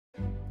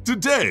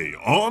Today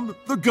on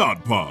the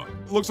God Pod.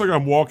 Looks like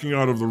I'm walking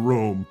out of the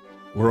room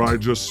where I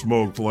just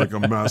smoked like a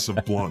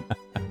massive blunt.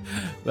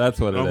 That's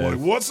what it is. I'm like,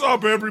 what's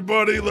up,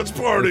 everybody? Let's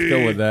party. Let's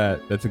go with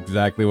that. That's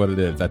exactly what it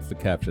is. That's the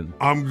caption.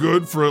 I'm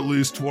good for at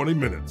least 20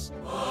 minutes.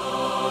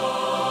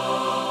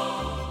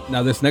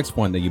 Now, this next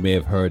one that you may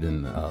have heard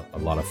in a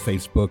lot of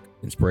Facebook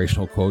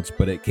inspirational quotes,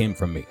 but it came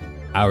from me.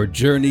 Our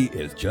journey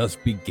is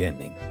just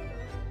beginning.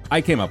 I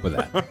came up with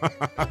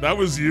that. That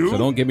was you? So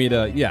don't give me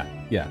the, yeah.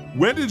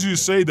 When did you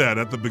say that?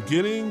 At the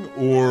beginning,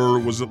 or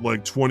was it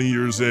like 20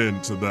 years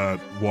into that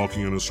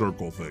walking in a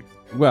circle thing?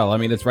 Well, I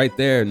mean, it's right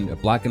there in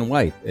black and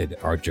white.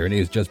 Our journey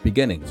is just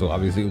beginning. So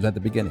obviously it was at the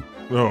beginning.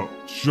 Oh,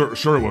 sure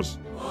it was.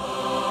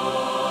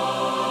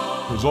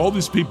 There's all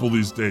these people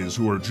these days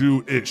who are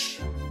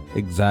Jew-ish.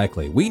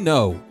 Exactly. We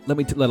know.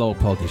 Let all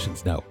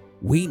politicians know.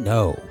 We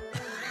know.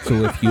 So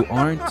if you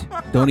aren't,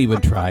 don't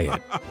even try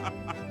it.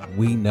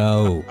 We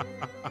know.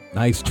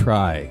 Nice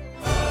try.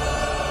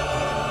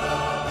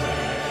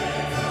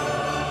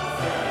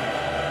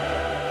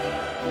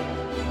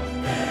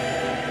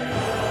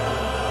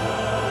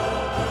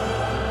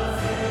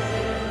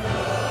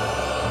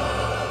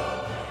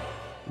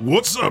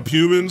 What's up,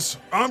 humans?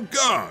 I'm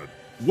God.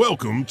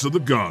 Welcome to the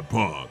God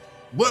Pod.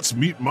 Let's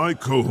meet my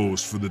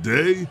co-host for the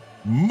day,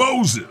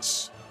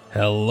 Moses.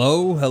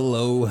 Hello.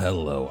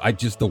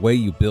 The way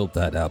you built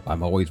that up,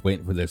 I'm always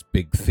waiting for this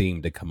big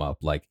theme to come up.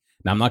 Like,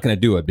 now I'm not going to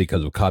do it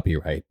because of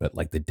copyright, but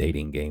like the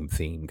dating game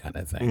theme kind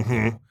of thing.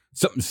 Mm-hmm.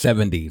 Something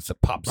 70s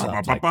that pops up.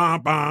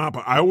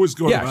 I always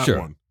go to that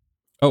one.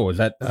 Oh, is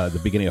that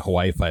the beginning of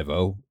Hawaii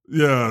Five-0?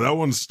 Yeah, that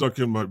one's stuck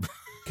in my...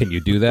 Can you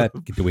do that?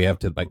 Do we have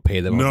to like pay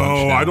them?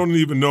 No, I don't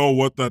even know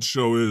what that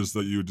show is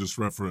that you just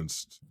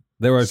referenced.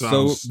 There are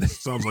sounds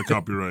like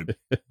copyright.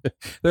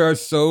 There are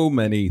so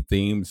many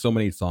themes, so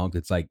many songs.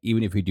 It's like,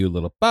 even if you do a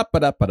little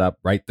ba-ba-da-ba-da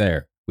right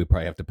there, we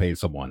probably have to pay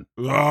someone.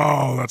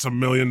 Oh, that's $1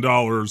 million.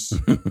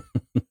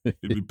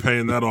 You'd be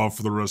paying that off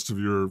for the rest of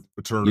your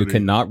eternity. You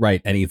cannot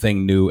write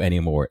anything new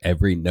anymore.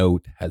 Every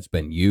note has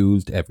been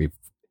used,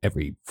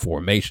 every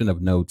formation of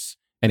notes.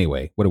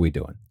 Anyway, what are we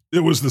doing?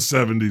 It was the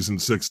 70s and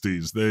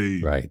 60s.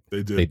 They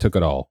did. They took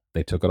it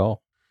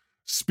all.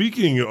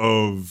 Speaking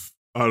of,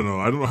 I don't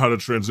know how to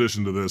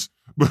transition to this,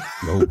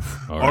 but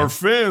our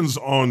fans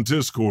on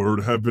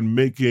Discord have been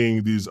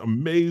making these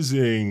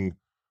amazing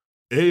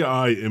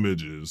AI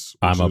images.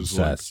 I'm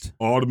obsessed. Like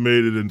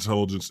automated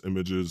intelligence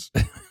images.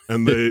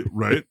 And they,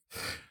 right?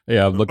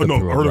 Yeah, I'm looking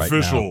through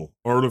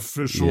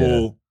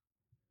artificial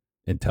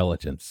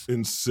intelligence.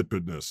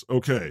 Insipidness.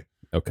 Okay.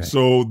 Okay.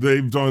 So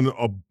they've done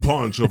a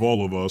bunch of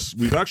all of us.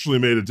 We've actually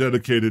made a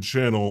dedicated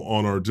channel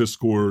on our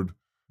Discord,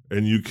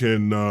 and you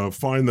can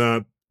find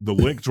the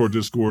link to our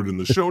Discord in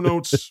the show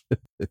notes.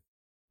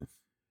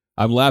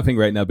 I'm laughing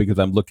right now because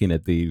I'm looking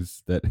at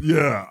these. They've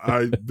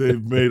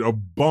made a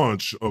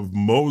bunch of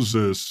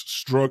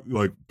Moses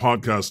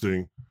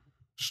podcasting,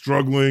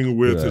 struggling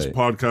with his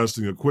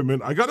podcasting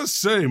equipment. I gotta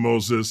say,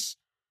 Moses,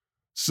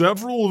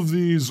 several of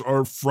these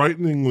are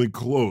frighteningly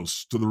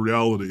close to the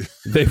reality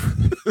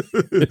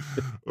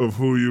of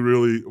what you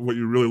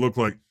really look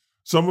like.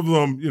 Some of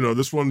them,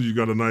 this one, you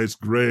got a nice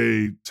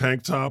gray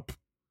tank top.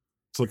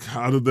 It's like,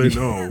 how did they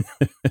know?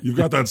 You've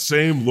got that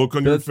same look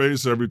on your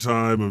face every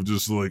time of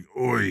just like,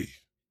 oi.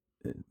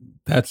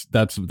 That's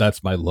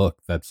my look.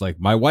 That's like,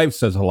 my wife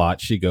says a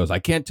lot. She goes, I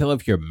can't tell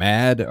if you're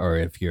mad or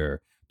if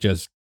you're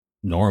just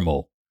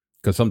normal.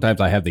 Because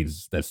sometimes I have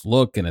this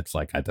look, and it's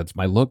like, that's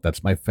my look,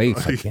 that's my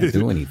face. I can't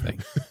do anything.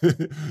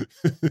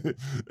 And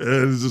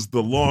it's just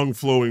the long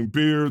flowing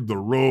beard, the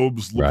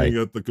robes, looking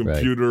at the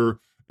computer. Right.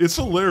 It's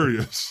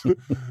hilarious.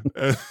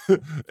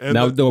 and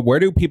now, where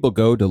do people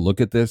go to look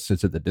at this?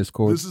 Is it the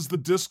Discord? This is the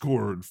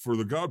Discord for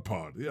the God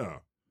Pod. Yeah,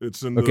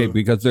 it's in.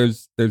 Because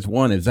there's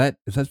one. Is that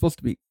supposed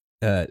to be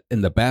in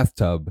the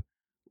bathtub?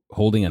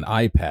 Holding an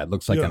iPad,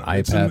 looks like an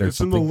iPad or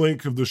something. In the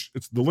link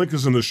the link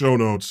is in the show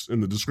notes in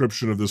the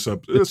description of this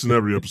episode. It's in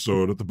every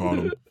episode at the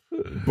bottom.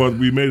 But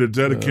we made a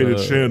dedicated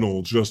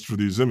channel just for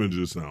these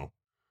images now.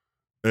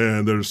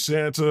 And there's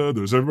Santa,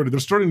 there's everybody. They're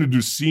starting to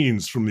do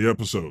scenes from the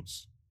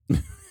episodes.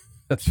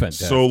 That's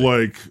fantastic. So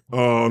like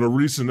on a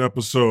recent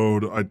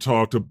episode,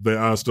 they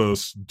asked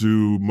us,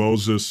 do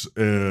Moses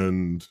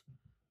and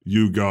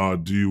you,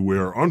 God, do you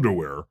wear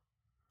underwear?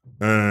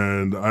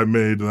 And I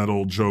made that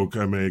old joke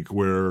I make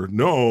where,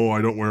 no,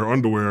 I don't wear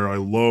underwear. I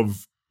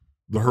love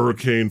the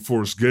hurricane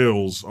force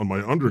gales on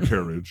my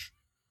undercarriage.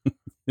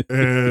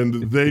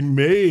 And they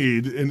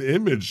made an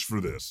image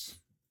for this.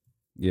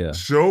 Yeah.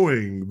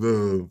 Showing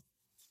the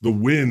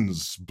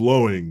winds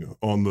blowing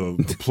on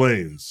the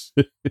plains.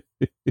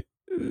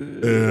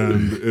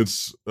 And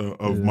it's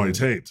of my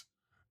taint.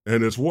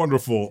 And it's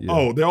wonderful. Yeah.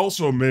 Oh, they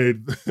also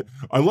made,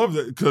 I love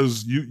that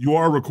because you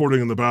are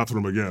recording in the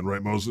bathroom again,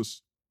 right,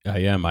 Moses?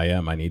 I am.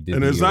 I need to.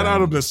 And is that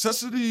out of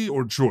necessity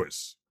or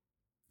choice?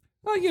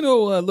 Well,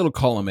 a little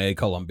column A,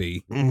 column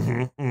B.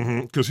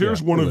 Because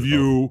here's one of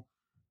you.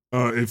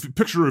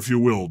 Picture, if you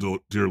will,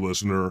 dear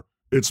listener.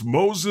 It's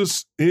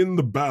Moses in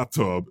the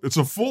bathtub. It's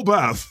a full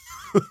bath.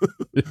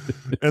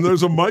 And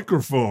there's a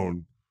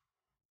microphone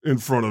in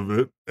front of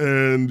it,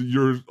 and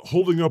you're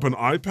holding up an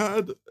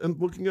iPad and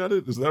looking at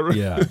it. Is that right?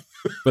 Yeah.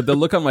 But the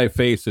look on my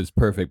face is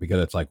perfect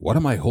because it's like, what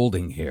am I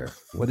holding here?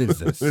 What is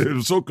this?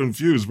 I'm so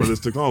confused by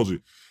this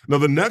technology. Now,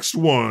 the next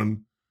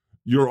one,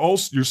 you're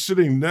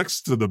sitting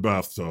next to the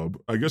bathtub.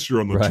 I guess you're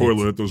on the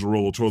toilet. There's a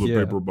roll of toilet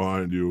paper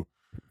behind you.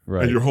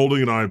 Right. And you're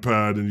holding an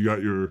iPad and you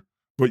got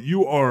but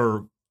you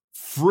are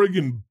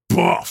friggin'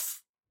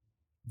 buff.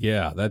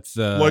 Yeah, that's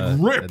like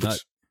ripped.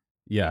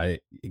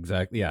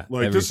 Exactly. Yeah.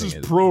 Like this is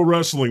pro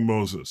wrestling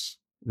Moses.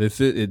 This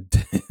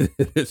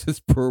is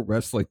pro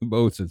wrestling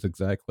Moses,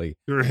 exactly.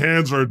 Your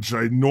hands are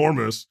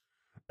ginormous.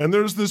 And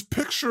there's this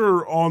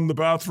picture on the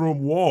bathroom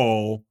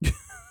wall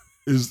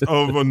is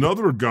of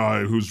another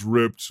guy who's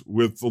ripped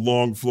with the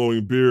long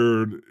flowing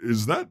beard.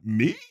 Is that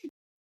me?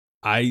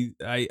 I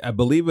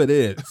believe it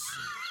is.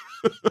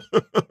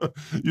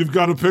 You've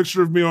got a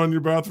picture of me on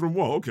your bathroom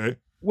wall. Okay.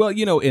 Well,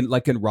 in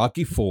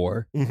Rocky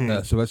IV,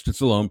 Sylvester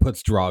Stallone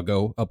puts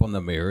Drago up on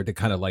the mirror to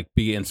kind of like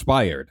be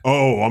inspired.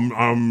 Oh,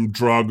 I'm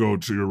Drago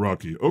to your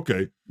Rocky.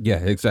 Okay. Yeah,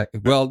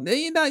 exactly. Well,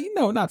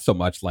 not so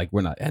much like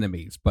we're not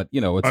enemies, but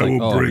it's like,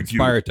 I'm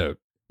inspired to.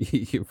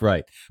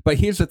 Right. But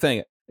here's the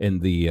thing: in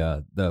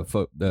the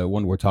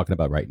one we're talking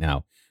about right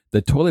now,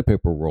 the toilet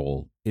paper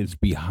roll is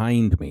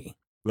behind me.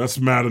 That's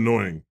mad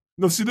annoying.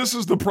 No, see, this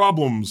is the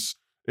problems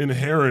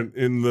inherent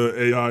in the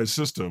AI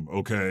system,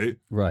 okay?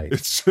 Right.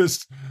 It's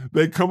just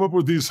they come up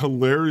with these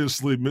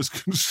hilariously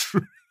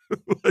misconstrued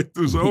like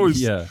there's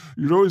always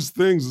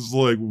things. It's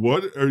like,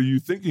 what are you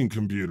thinking,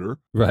 computer?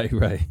 Right.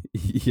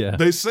 Yeah.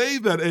 They say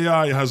that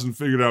AI hasn't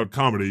figured out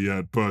comedy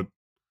yet, but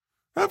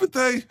haven't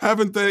they?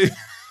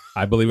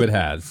 I believe it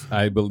has.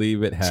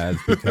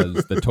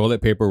 Because the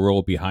toilet paper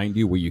roll behind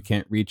you where you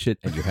can't reach it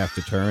and you have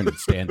to turn and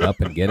stand up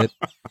and get it,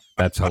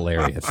 that's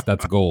hilarious.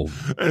 That's gold.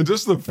 And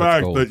just the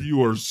fact that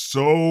you are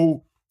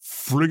so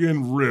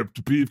friggin'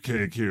 ripped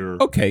beefcake here.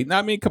 Okay.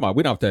 I mean, come on.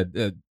 We don't have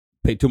to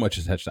pay too much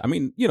attention. I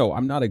mean,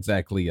 I'm not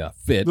exactly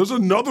fit. There's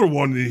another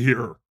one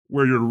here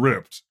where you're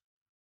ripped.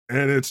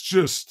 And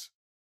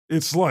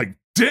it's like,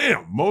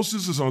 damn,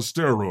 Moses is on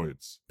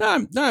steroids.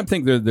 No, I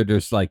think they're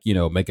just like,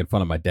 making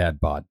fun of my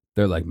dad bod.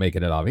 They're like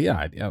making it obvious.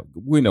 Yeah,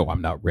 we know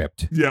I'm not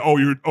ripped. Yeah.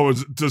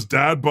 Does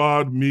dad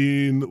bod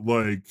mean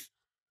like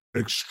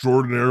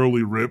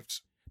extraordinarily ripped?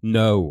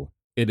 No,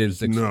 it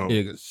is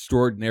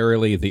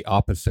extraordinarily the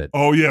opposite.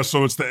 Oh yeah,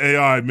 so it's the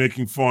AI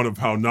making fun of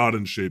how not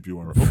in shape you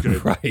are. Okay,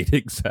 right,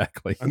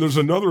 exactly. And there's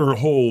another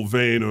whole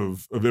vein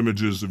of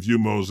images of you,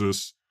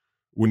 Moses,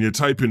 when you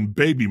type in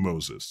baby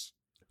Moses.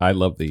 I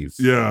love these.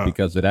 Yeah,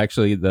 because it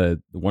actually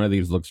the one of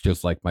these looks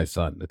just like my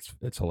son.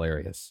 It's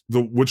hilarious.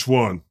 Which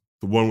one?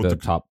 The one with the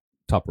top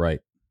right.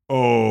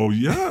 Oh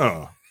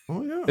yeah.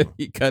 Oh yeah.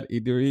 He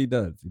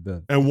does.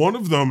 And one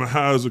of them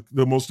has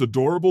the most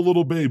adorable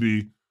little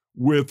baby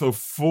with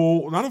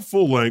not a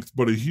full length,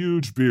 but a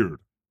huge beard.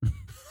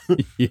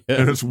 Yeah,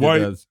 and it's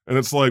white. And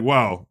it's like,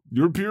 wow,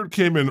 your beard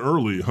came in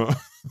early, huh?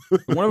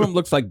 One of them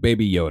looks like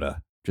Baby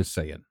Yoda. Just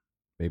saying.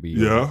 Baby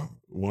Yoda. Yeah.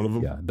 One of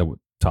them. Yeah. The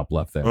top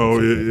left there. Oh,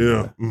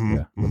 yeah. Mm-hmm,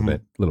 yeah. A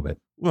little bit.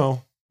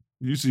 Well,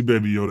 you see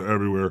Baby Yoda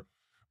everywhere.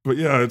 But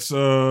yeah, it's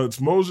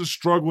Moses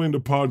struggling to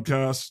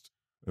podcast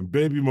and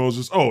baby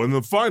Moses. Oh, and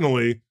then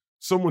finally,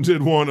 someone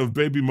did one of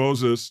baby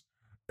Moses,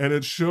 and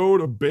it showed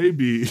a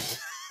baby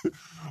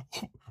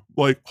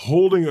like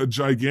holding a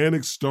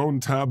gigantic stone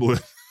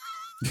tablet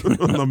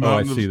on the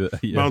mountain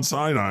of Mount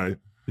Sinai.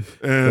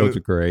 And those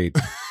are great.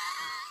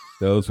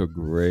 Those were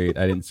great.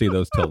 I didn't see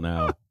those till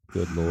now.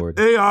 Good Lord.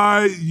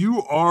 AI,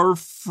 you are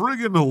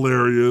friggin'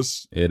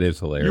 hilarious. It is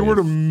hilarious. You were an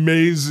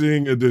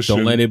amazing addition.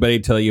 Don't let anybody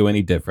tell you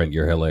any different.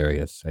 You're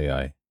hilarious,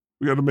 AI.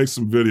 We got to make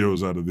some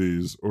videos out of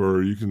these,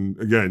 or you can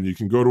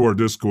go to our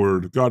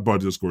Discord, Godbot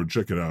Discord,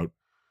 check it out.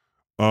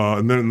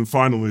 And then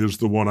finally is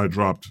the one I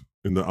dropped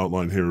in the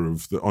outline here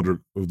of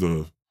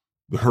the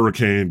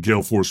hurricane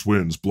gale force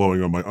winds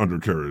blowing on my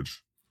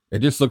undercarriage. It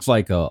just looks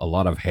like a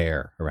lot of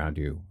hair around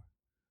you,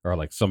 or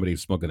like somebody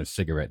smoking a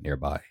cigarette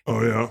nearby.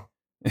 Oh yeah,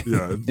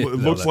 yeah. It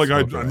looks like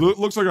it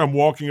looks like I'm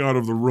walking out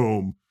of the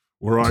room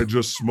where I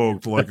just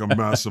smoked like a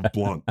massive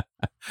blunt.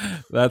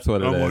 That's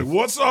what it is. I'm like,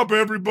 what's up,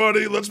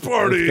 everybody? Let's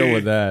party. Let's go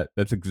with that.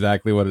 That's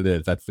exactly what it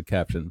is. That's the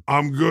caption.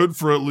 I'm good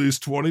for at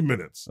least 20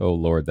 minutes. Oh,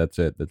 Lord. That's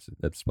it.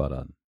 That's spot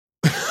on.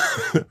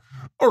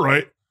 All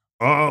right.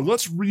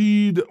 Let's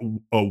read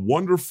a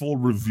wonderful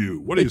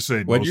review. What do you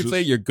say, What'd you say?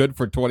 You're good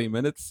for 20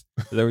 minutes?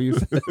 Is that what you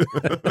said?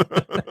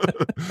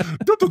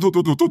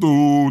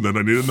 Then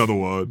I need another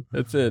one.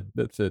 That's it.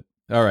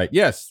 All right.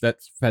 Yes,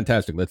 that's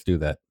fantastic. Let's do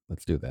that.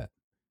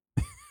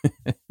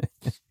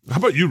 How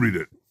about you read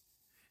it?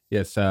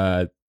 Yes.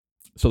 So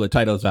the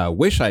title is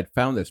Wish I'd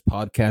Found This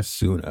Podcast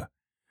Sooner.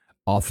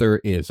 Author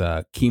is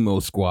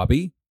Chemo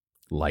Squabby.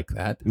 Like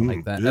that.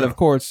 Yeah. And of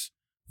course,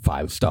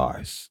 5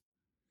 stars.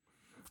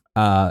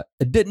 I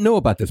didn't know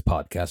about this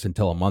podcast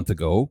until a month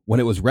ago when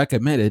it was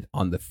recommended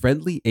on the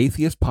Friendly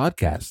Atheist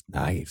podcast.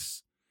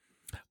 Nice.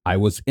 I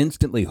was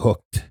instantly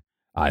hooked.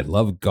 I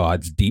love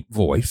God's deep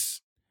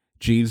voice,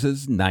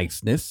 Jesus'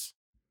 niceness,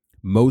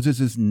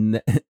 Moses'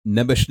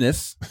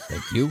 nebbishness,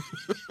 thank you,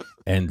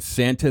 and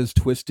Santa's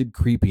twisted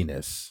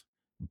creepiness.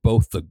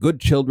 Both the good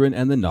children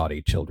and the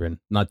naughty children,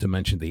 not to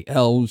mention the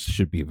elves,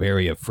 should be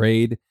very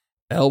afraid.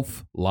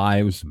 Elf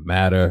lives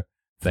matter.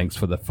 Thanks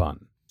for the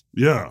fun.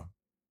 Yeah.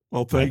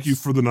 Well, thank you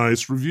for the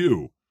nice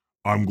review.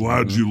 I'm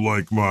glad you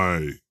like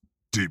my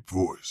deep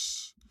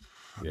voice.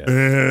 Yes.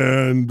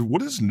 And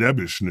what does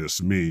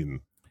nebbishness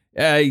mean?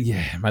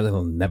 Yeah, my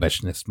little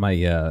nebbishness, my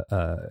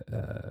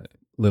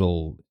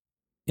little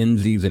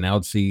insies and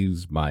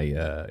outsies, my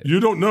You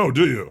don't know,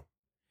 do you?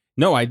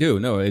 No, I do.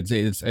 No,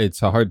 it's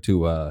hard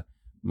to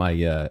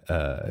my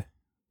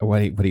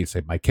what do you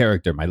say? My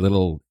character, my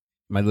little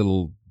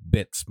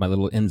bits, my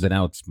little ins and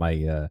outs,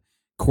 my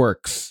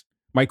quirks.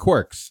 My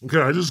quirks. Okay,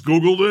 I just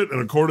Googled it,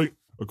 and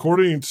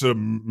according to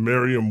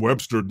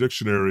Merriam-Webster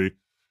dictionary,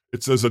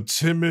 it says a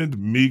timid,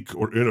 meek,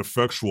 or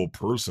ineffectual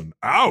person.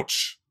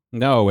 Ouch!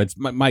 No, it's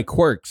my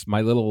quirks,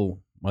 my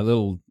little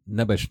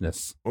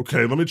nebbishness.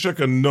 Okay, let me check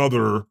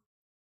another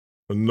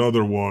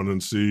one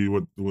and see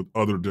what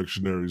other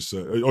dictionaries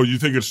say. Oh, you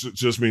think it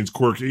just means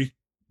quirky?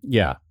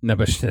 Yeah,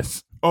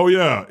 nebbishness. Oh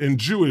yeah, in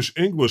Jewish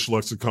English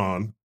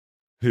lexicon,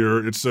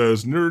 here it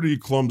says nerdy,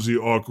 clumsy,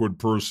 awkward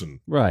person.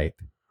 Right.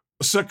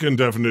 Second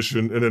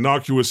definition, an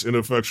innocuous,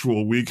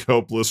 ineffectual, weak,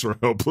 helpless, or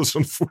helpless,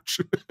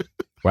 unfortunate.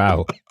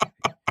 Wow.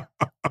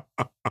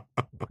 I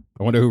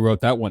wonder who wrote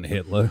that one,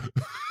 Hitler.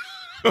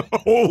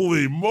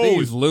 Holy moly.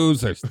 These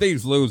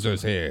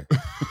losers here.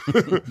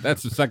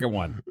 That's the second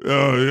one.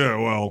 Oh, yeah,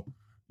 well,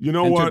 you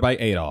know Entered what? by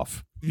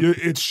Adolf.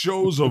 It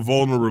shows a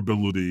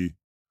vulnerability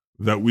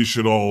that we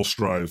should all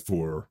strive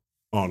for,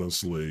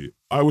 honestly.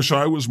 I wish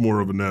I was more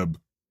of a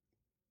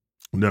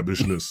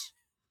nebbishness.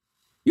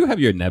 You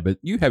have your neb. I'm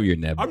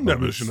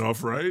nebbish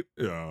enough, right?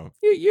 Yeah.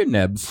 You're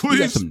nebs.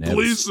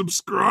 Please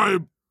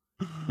subscribe.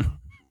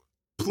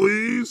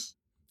 Please.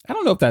 I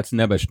don't know if that's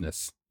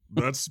nebbishness.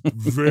 That's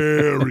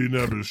very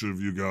nebbish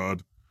of you,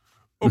 God.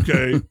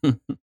 Okay.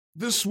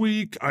 This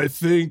week, I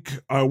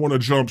think I want to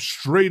jump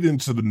straight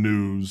into the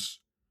news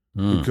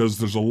because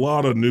there's a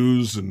lot of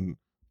news and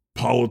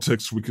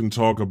politics we can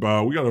talk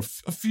about. We got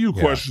a few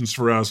questions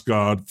for Ask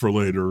God for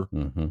later.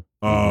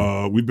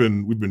 We've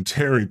been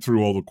tearing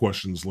through all the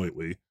questions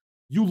lately.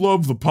 You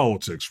love the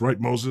politics, right,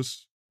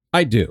 Moses?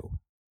 I do.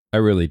 I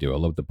really do. I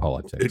love the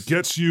politics. It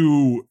gets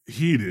you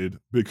heated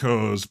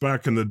because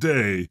back in the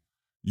day,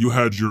 you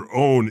had your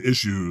own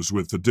issues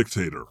with the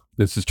dictator.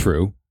 This is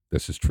true.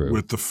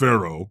 With the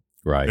pharaoh.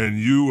 Right. And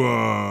you,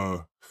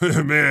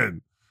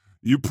 man,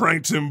 you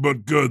pranked him,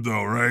 but good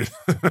though, right?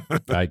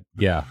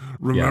 Yeah.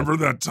 Remember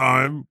that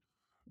time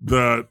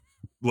that,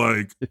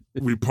 like,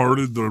 we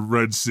parted the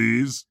Red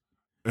Seas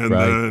and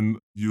then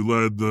you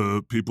led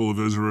the people of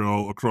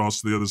Israel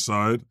across the other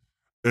side?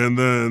 And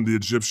then the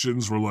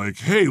Egyptians were like,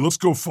 hey, let's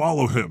go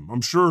follow him. I'm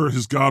sure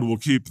his God will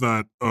keep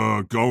that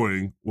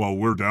going while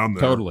we're down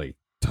there.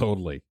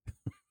 Totally.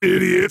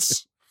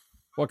 Idiots.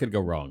 What could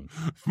go wrong?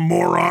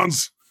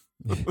 Morons.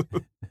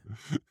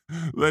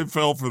 They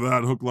fell for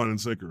that hook, line, and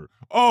sinker.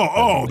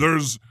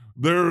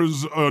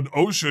 There's an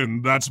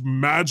ocean that's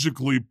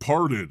magically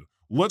parted.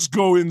 Let's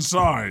go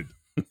inside.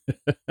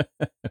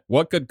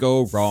 What could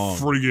go wrong?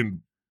 Friggin'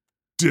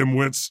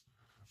 dimwits.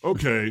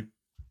 Okay,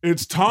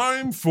 it's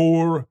time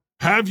for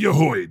Have You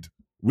Hoid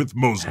with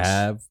Moses.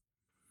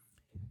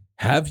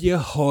 Have you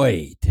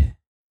hoid?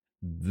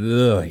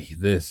 Ugh,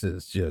 this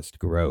is just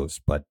gross,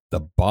 but the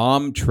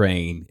bomb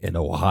train in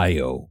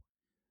Ohio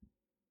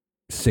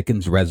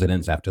sickens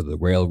residents after the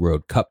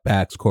railroad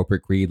cutbacks.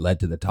 Corporate greed led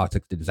to the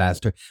toxic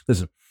disaster.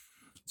 Listen,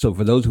 so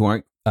for those who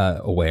aren't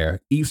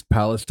aware, East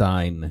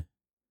Palestine,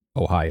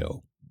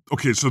 Ohio.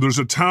 Okay, so there's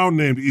a town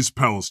named East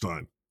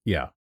Palestine.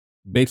 Yeah.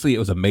 Basically, it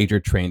was a major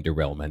train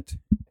derailment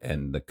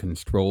and the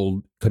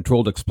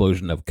controlled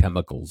explosion of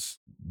chemicals.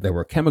 There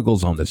were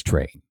chemicals on this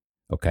train,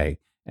 okay?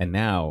 And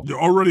now... You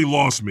already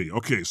lost me.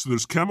 Okay, so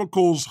there's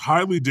chemicals,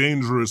 highly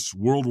dangerous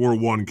World War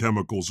I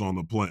chemicals on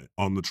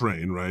the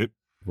train, right?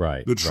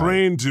 Right. The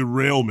train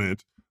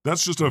derailment,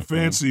 that's just a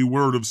fancy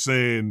word of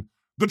saying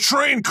the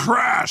train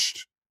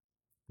crashed.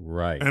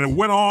 Right. And it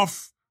went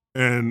off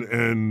and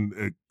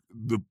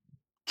the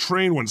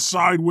train went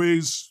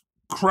sideways.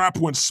 Crap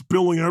went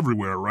spilling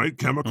everywhere, right?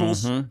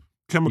 Chemicals.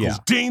 Chemicals. Yeah.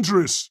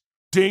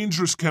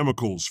 Dangerous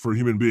chemicals for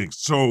human beings.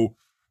 So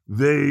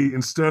they,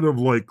 instead of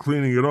like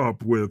cleaning it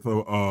up with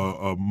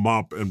a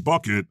mop and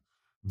bucket,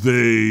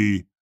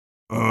 they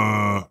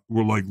were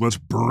like, let's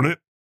burn it.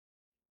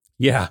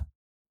 Yeah.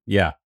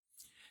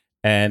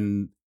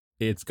 And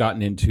it's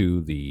gotten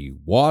into the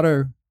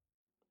water,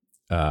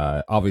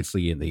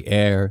 obviously in the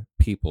air.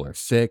 People are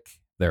sick.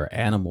 There are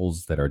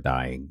animals that are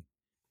dying.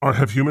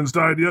 Have humans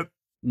died yet?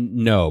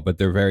 No, but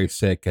they're very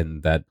sick,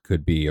 and that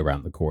could be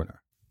around the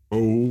corner.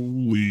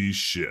 Holy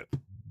shit.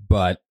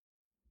 But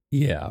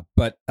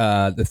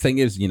the thing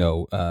is,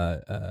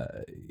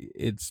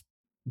 it's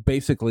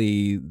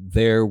basically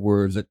there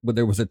was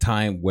a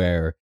time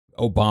where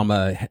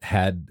Obama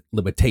had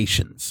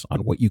limitations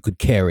on what you could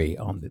carry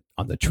on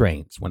the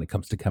trains when it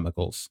comes to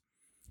chemicals.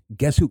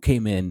 Guess who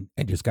came in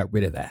and just got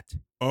rid of that?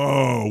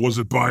 Oh, was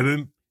it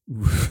Biden?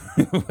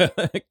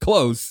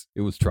 Close.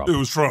 It was Trump. It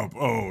was Trump.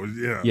 Oh,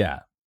 yeah. Yeah.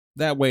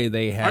 That way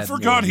they had. I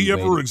forgot he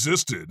ever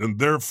existed, and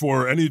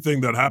therefore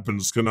anything that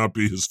happens cannot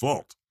be his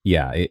fault.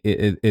 Yeah,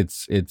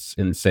 it's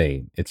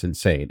insane. It's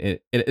insane.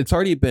 It's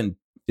already been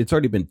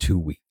 2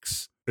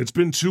 weeks. It's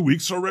been 2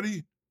 weeks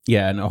already?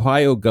 Yeah, and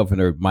Ohio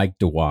Governor Mike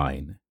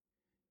DeWine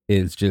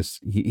is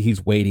just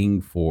he's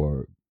waiting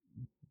for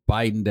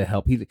Biden to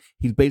help.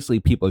 He's basically,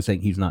 people are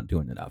saying he's not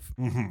doing enough.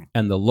 Mm-hmm.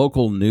 And the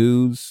local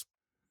news,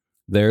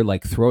 they're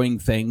like throwing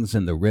things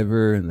in the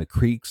river and the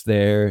creeks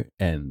there,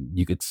 and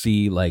you could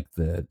see like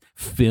the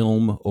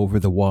film over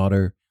the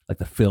water, like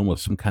the film of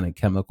some kind of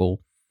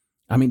chemical.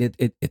 I mean,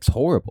 it's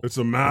horrible. It's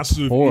a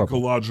massive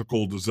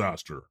ecological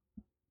disaster.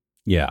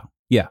 Yeah,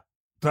 yeah.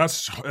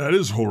 That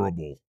is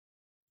horrible.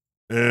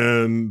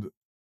 And,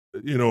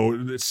 you know,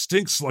 it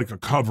stinks like a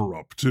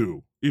cover-up,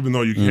 too. Even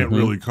though you can't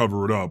really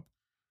cover it up.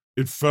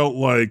 It felt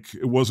like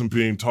it wasn't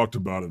being talked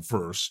about at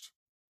first.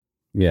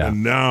 Yeah.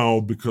 And now,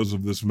 because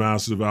of this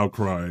massive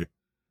outcry,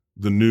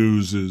 the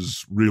news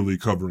is really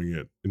covering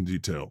it in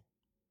detail.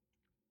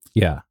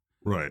 Yeah.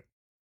 Right.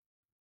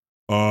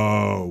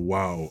 Oh,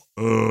 wow.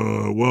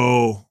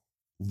 Well,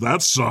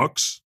 that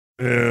sucks.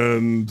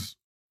 And,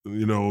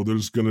 you know,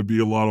 there's going to be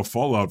a lot of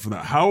fallout for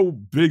that. How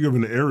big of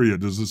an area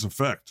does this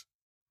affect?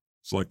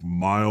 It's like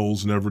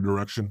miles in every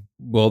direction.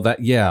 Well,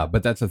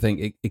 but that's the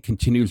thing. It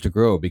continues to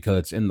grow because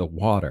it's in the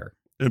water.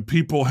 And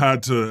people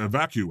had to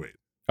evacuate.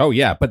 Oh,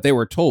 yeah, but they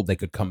were told they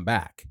could come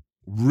back.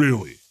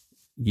 Really?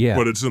 Yeah.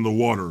 But it's in the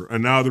water.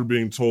 And now they're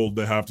being told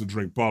they have to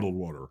drink bottled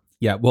water.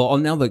 Yeah, well,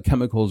 now the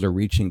chemicals are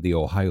reaching the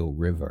Ohio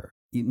River.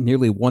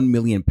 Nearly 1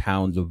 million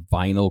pounds of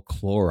vinyl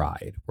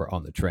chloride were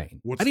on the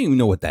train. I didn't even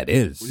know what that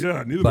is.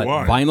 Yeah, neither do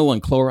I. Vinyl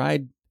and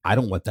chloride, I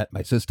don't want that in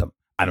my system.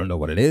 I don't know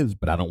what it is,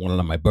 but I don't want it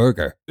on my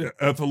burger. Yeah,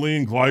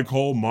 ethylene,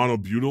 glycol,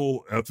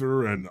 monobutyl,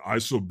 ether, and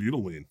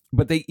isobutylene.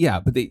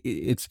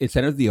 It's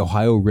entered the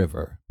Ohio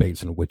River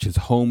basin, which is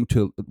home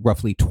to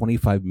roughly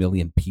 25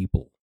 million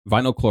people.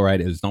 Vinyl chloride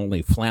is not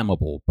only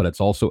flammable, but it's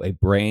also a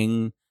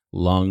brain,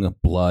 lung,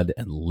 blood,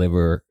 and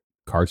liver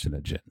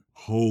carcinogen.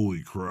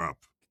 Holy crap.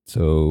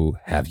 So,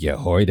 have you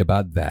heard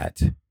about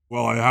that?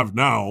 Well, I have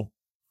now.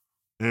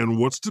 And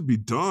what's to be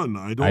done?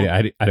 I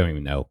don't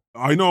even know.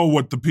 I know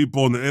what the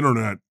people on the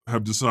internet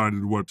have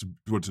decided what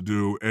to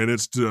do, and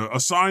it's to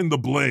assign the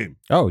blame.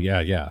 Oh,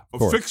 yeah.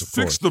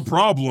 Fix the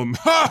problem.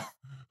 Ha!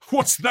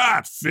 What's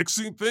that?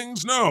 Fixing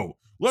things? No.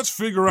 Let's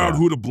figure out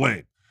who to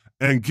blame.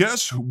 And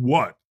guess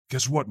what?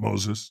 Guess what,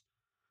 Moses?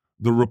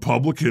 The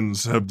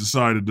Republicans have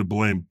decided to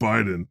blame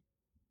Biden.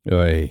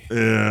 Oy.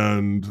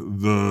 And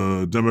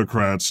the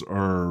Democrats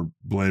are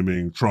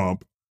blaming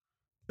Trump.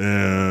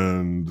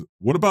 And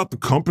what about the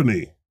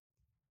company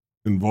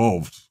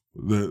involved?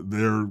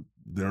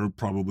 They're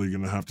probably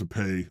going to have to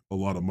pay a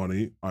lot of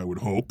money, I would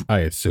hope. I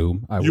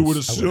assume. You would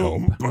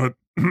assume, but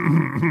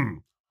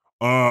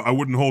I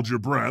wouldn't hold your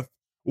breath.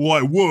 Well,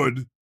 I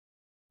would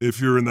if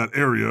you're in that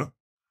area.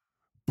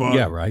 But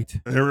yeah, right.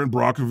 Aaron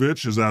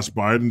Brockovich has asked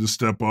Biden to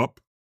step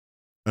up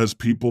as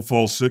people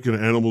fall sick and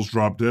animals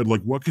drop dead.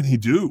 Like, what can he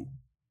do?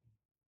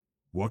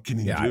 What can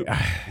he do?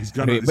 He's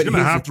going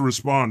to have to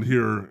respond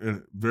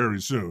here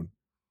very soon.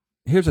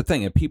 Here's the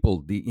thing. And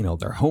people,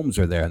 their homes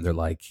are there and they're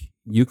like,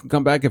 you can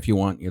come back if you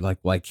want. You're like,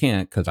 well, I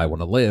can't because I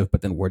want to live.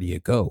 But then where do you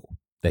go?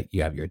 That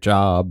you have your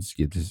jobs.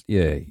 You just,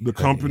 The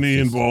company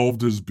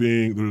involved there's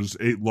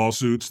 8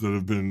 lawsuits that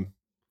have been.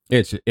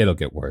 It'll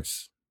get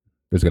worse.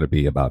 There's going to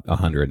be about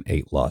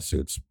 108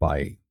 lawsuits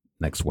by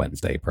next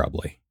Wednesday,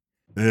 probably.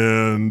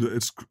 And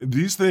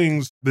these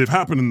things, they've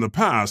happened in the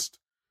past,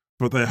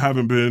 but they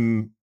haven't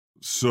been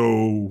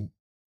so,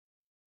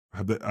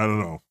 I don't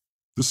know.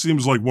 This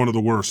seems like one of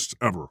the worst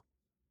ever.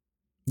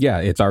 Yeah,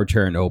 it's our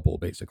Chernobyl,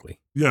 basically.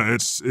 Yeah,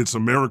 it's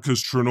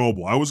America's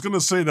Chernobyl. I was going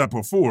to say that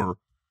before,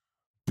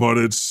 but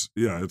it's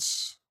the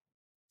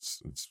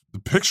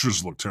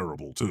pictures look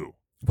terrible too.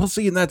 Well,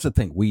 see, and that's the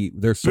thing.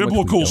 There's so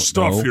biblical much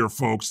stuff here,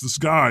 folks. The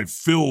sky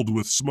filled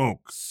with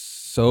smoke.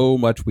 So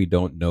much we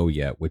don't know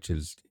yet, which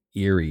is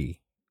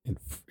eerie.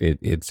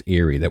 It's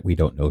eerie that we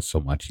don't know so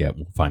much yet.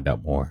 We'll find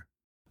out more.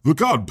 The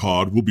God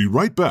Pod will be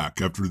right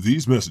back after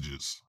these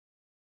messages.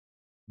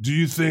 Do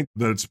you think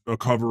that it's a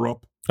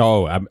cover-up?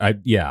 Oh,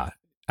 yeah,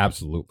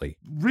 absolutely.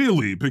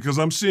 Really? Because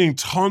I'm seeing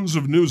tons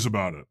of news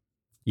about it.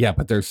 Yeah,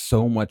 but there's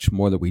so much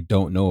more that we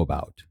don't know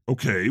about.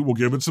 Okay, we'll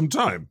give it some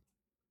time.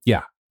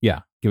 Yeah.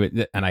 Give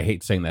it, and I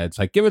hate saying that. It's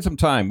like, give it some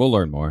time. We'll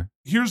learn more.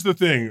 Here's the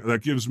thing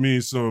that gives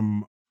me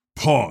some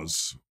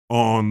pause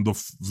on the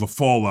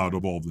fallout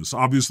of all this.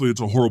 Obviously,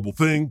 it's a horrible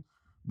thing.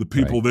 The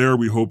people there,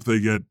 we hope they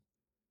get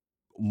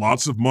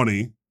lots of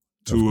money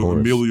to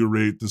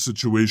ameliorate the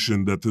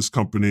situation that this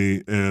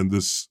company and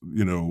this,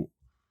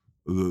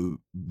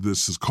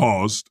 this has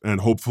caused.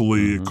 And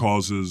hopefully it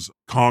causes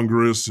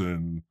Congress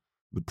and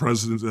the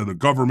president and the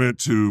government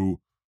to,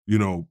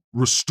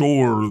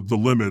 restore the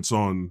limits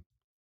on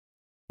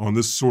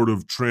this sort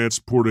of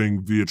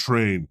transporting via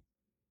train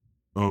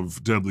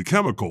of deadly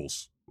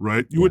chemicals,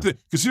 right? You would think,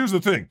 because here's the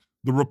thing.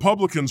 The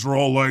Republicans are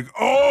all like,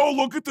 oh,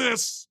 look at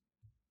this.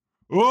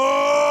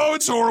 oh,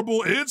 it's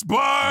horrible. It's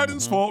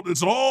Biden's fault.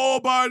 It's all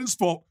Biden's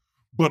fault.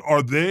 But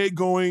are they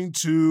going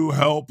to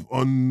help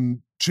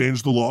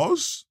change the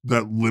laws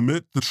that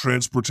limit the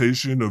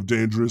transportation of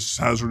dangerous,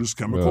 hazardous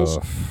chemicals?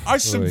 I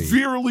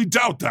severely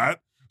doubt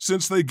that,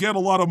 since they get a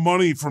lot of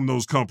money from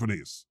those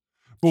companies.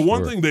 But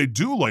one thing they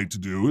do like to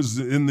do is,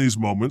 in these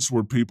moments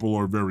where people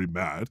are very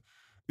mad,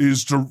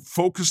 is to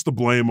focus the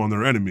blame on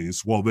their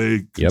enemies while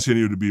they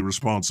continue to be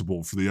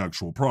responsible for the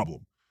actual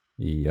problem.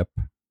 Yep.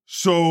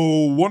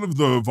 So one of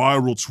the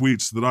viral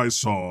tweets that I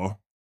saw,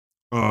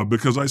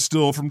 because I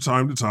still from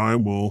time to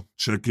time will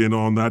check in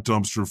on that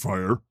dumpster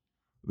fire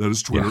that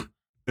is Twitter.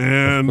 Yeah.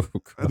 And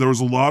there was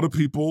a lot of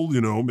people,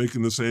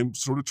 making the same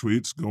sort of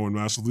tweets, going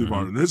massively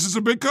viral. This is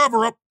a big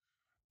cover-up.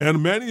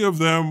 And many of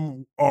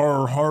them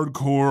are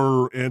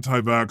hardcore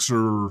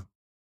anti-vaxxer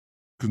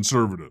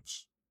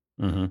conservatives.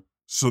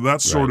 So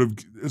that's sort of,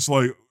 it's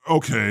like,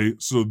 okay,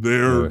 so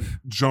they're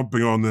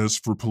jumping on this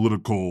for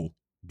political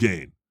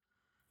gain.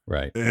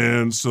 Right.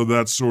 And so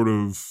that's sort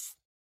of,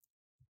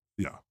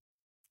 you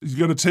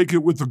got to take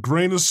it with a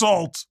grain of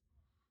salt.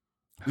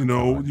 You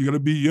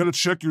got to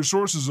check your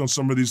sources on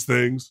some of these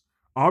things.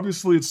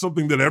 Obviously, it's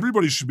something that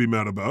everybody should be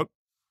mad about,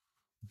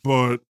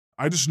 but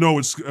I just know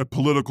it's a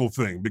political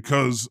thing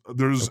because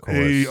there's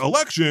a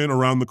election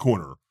around the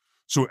corner.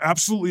 So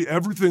absolutely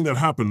everything that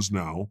happens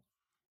now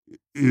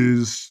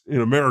is in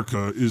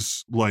America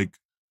is like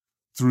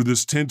through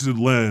this tinted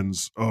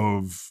lens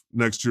of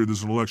next year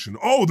there's an election.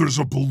 Oh, there's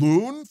a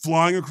balloon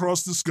flying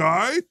across the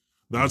sky?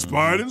 That's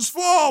Biden's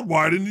fault.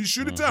 Why didn't he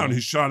shoot it down?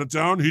 He shot it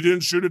down. He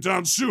didn't shoot it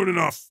down soon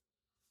enough.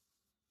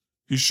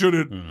 He should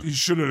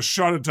have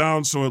shot it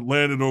down so it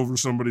landed over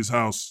somebody's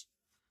house.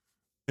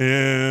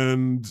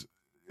 And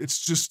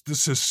it's just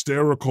this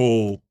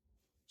hysterical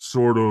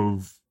sort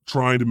of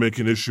trying to make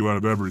an issue out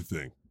of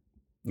everything.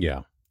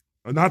 Yeah.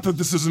 Not that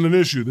this isn't an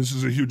issue. This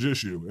is a huge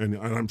issue. And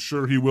I'm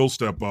sure he will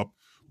step up.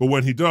 But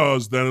when he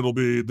does, then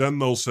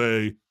they'll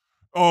say,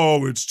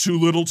 oh, it's too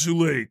little too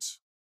late.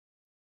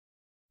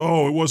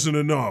 Oh, it wasn't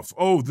enough.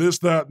 Oh, this,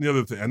 that, and the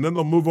other thing. And then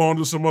they'll move on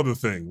to some other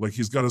thing. Like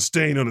he's got a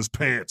stain on his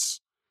pants.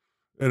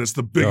 And it's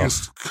the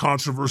biggest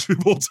controversy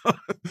of all time.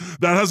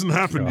 That hasn't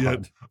happened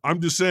yet.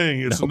 I'm just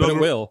saying it's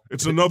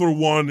another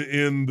one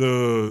in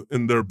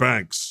their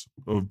banks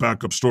of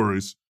backup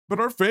stories.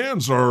 But our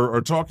fans are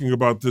talking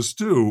about this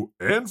too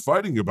and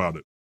fighting about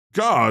it.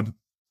 God,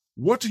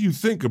 what do you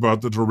think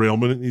about the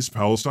derailment in East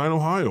Palestine,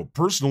 Ohio?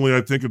 Personally,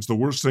 I think it's the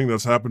worst thing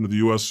that's happened to the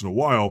U.S. in a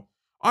while.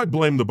 I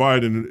blame the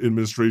Biden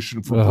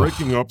administration for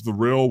breaking up the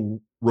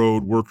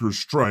railroad workers'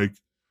 strike.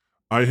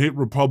 I hate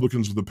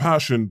Republicans with a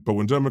passion, but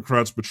when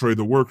Democrats betray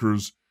the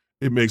workers,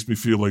 it makes me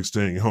feel like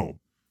staying home.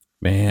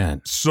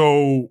 Man.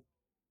 So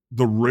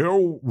the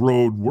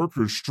railroad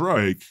workers'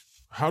 strike,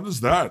 how does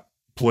that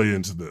play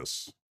into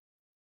this?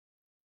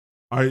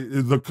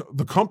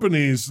 The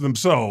companies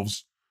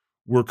themselves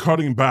were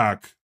cutting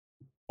back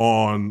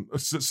on, it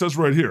says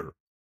right here,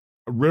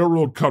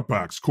 railroad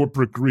cutbacks,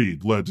 corporate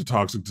greed led to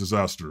toxic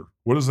disaster.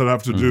 What does that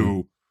have to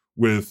do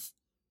with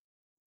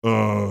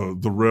the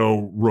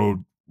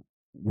railroad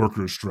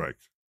workers' strike?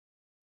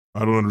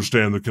 I don't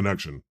understand the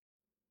connection.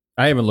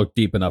 I haven't looked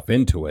deep enough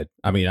into it.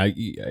 I mean,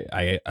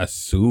 I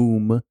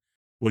assume.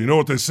 Well, you know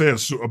what they say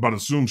about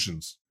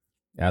assumptions.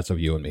 As of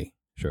you and me.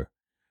 Sure.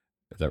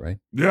 Is that right?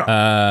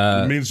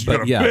 Yeah. It means you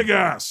got a big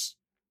ass.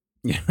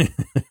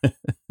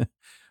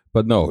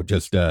 But no,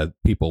 just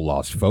people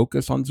lost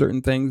focus on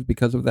certain things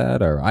because of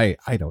that, or I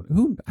don't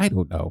know.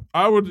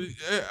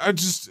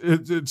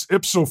 It's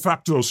ipso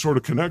facto sort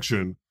of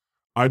connection.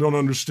 I don't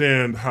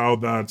understand how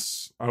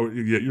that's.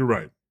 You're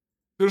right.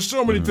 There's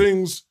so many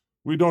things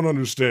we don't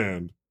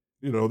understand.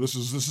 This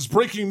is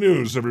breaking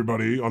news,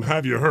 everybody, on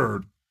Have You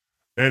Heard?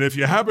 And if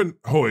you haven't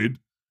hoid,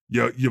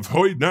 you've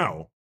hoid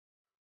now.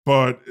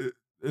 But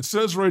it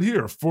says right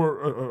here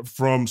from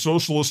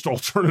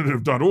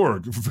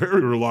socialistalternative.org,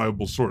 very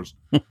reliable source.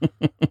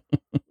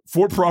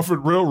 For-profit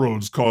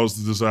railroads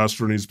caused the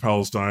disaster in East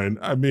Palestine.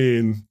 I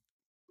mean,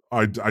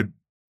 I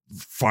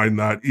find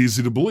that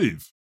easy to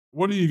believe.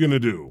 What are you going to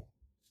do?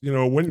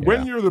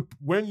 When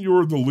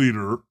you're the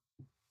leader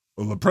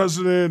or the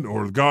president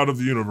or the God of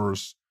the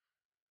universe,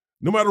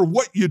 no matter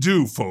what you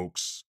do,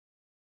 folks,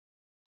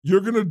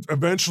 you're going to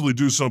eventually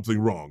do something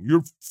wrong.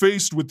 You're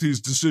faced with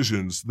these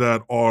decisions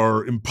that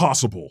are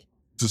impossible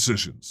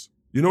decisions.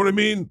 You know what I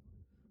mean?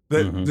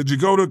 Did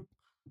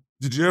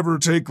you ever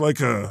take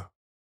like a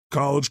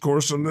college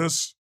course on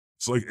this?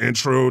 It's like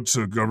intro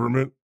to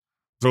government.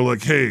 They're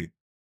like, hey,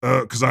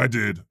 because I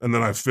did, and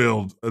then I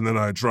failed, and then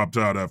I dropped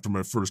out after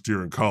my first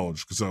year in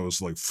college because I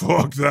was like,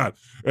 fuck that.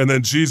 And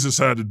then Jesus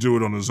had to do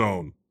it on his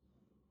own,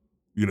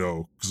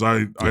 because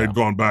I had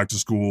gone back to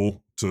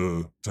school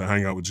to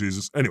hang out with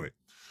Jesus. Anyway,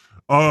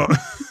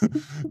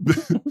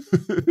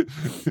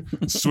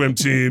 swim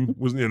team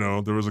was,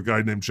 there was a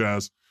guy named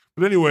Chaz.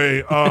 But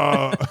anyway,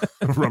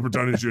 Robert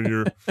Downey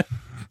Jr.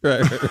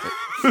 Right.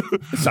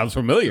 Sounds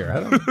familiar. I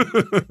don't.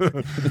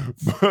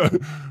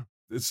 But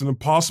it's an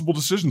impossible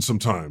decision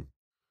sometime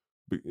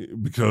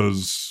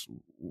because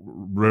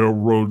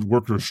railroad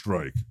workers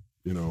strike.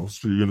 So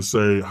you're going to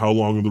say how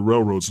long are the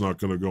railroads not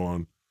going to go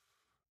on?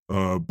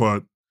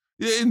 But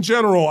in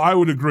general, I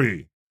would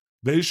agree.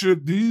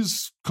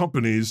 These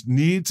companies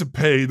need to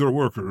pay their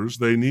workers.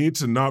 They need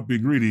to not be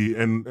greedy.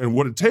 And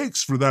what it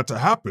takes for that to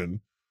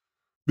happen,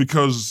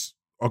 because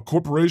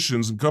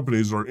corporations and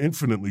companies are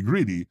infinitely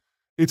greedy,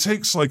 it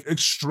takes like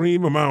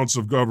extreme amounts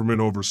of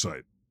government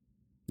oversight.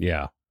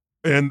 Yeah.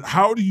 And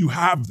how do you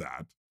have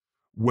that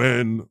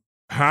when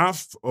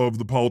half of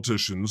the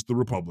politicians, the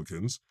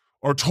Republicans,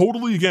 are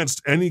totally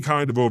against any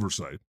kind of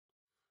oversight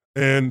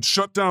and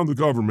shut down the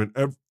government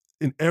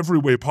in every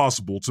way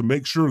possible to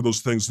make sure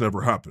those things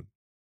never happen?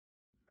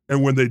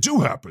 And when they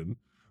do happen,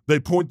 they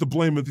point the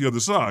blame at the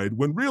other side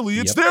when really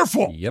it's their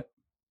fault. Yep,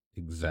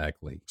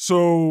 exactly.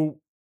 So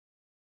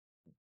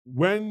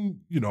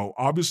when,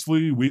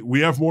 obviously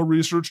we have more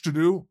research to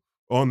do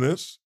on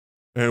this,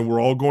 and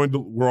we're all going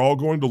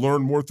to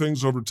learn more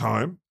things over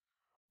time.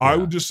 Yeah. I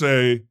would just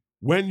say,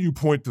 when you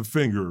point the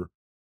finger,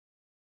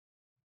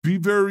 be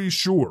very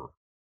sure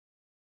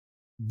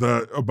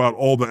that about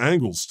all the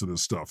angles to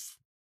this stuff.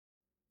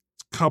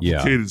 It's a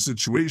complicated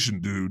situation,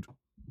 dude.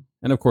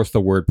 And of course,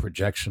 the word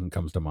projection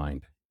comes to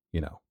mind.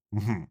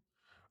 Mm-hmm.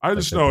 I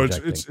just know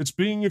it's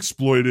being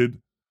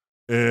exploited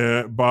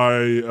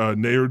by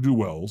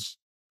ne'er-do-wells,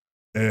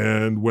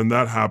 and when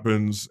that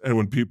happens, and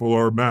when people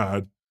are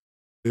mad,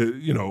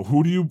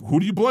 who do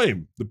you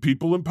blame? The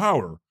people in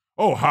power.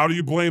 Oh, how do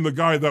you blame the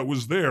guy that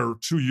was there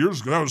 2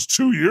 years ago? That was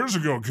 2 years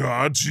ago.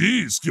 God,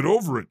 geez, get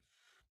over it.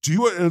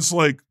 And it's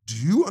like, do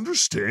you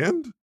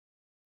understand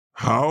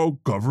how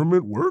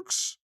government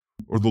works,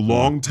 or the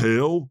long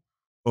tail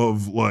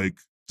of like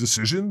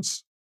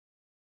decisions?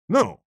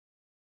 No,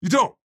 you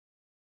don't.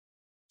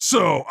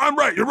 So I'm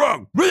right, you're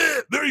wrong.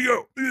 There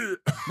you go.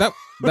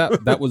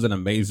 That was an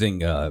amazing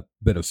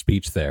bit of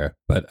speech there.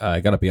 But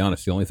I got to be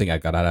honest, the only thing I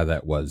got out of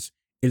that was,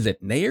 is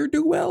it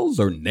ne'er-do-wells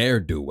or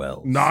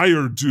ne'er-do-wells?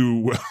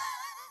 Ne'er-do-wells.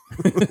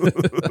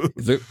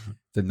 Is it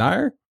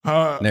nair?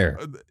 Nair.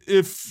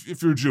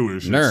 If you're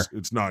Jewish,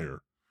 it's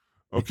nair.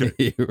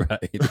 Okay.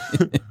 Right.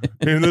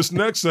 In this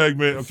next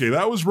segment, okay,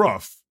 that was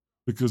rough,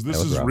 because this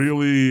is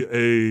really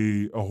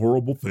a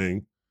horrible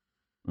thing.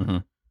 Mm-hmm.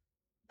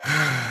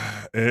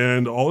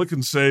 And all I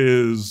can say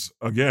is,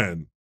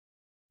 again,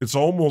 it's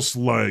almost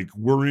like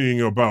worrying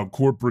about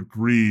corporate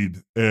greed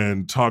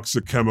and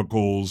toxic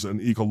chemicals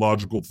and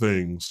ecological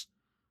things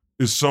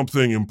is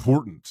something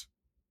important.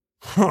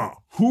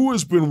 Who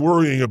has been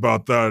worrying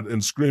about that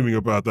and screaming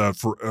about that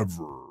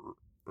forever?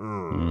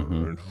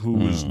 And who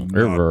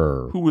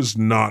has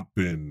not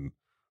been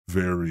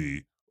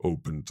very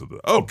open to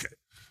that? Okay,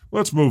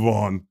 let's move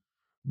on,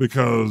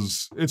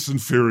 because it's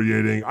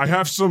infuriating. I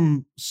have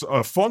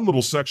a fun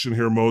little section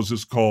here,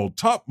 Moses, called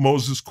Top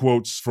Moses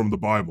Quotes from the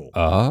Bible.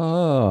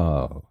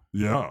 Oh.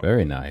 Yeah.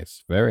 Very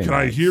nice. Very Can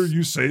nice. I hear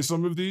you say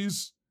some of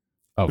these?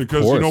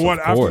 Because you know what?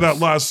 After that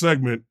last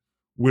segment,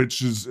 it's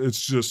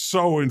just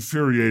so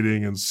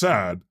infuriating and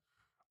sad,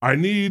 I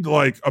need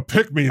like a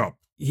pick-me-up.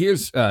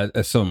 Here's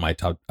some of my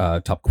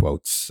top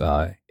quotes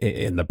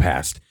in the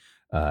past,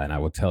 and I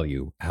will tell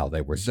you how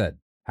they were said.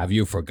 Have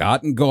you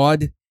forgotten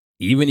God?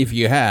 Even if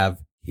you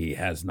have, he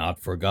has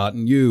not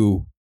forgotten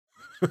you.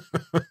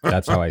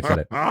 That's how I said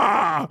it.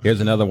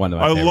 Here's another one of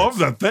my favorites. Love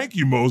that. Thank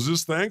you,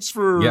 Moses. Thanks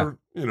for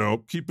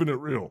keeping it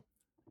real.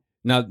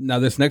 Now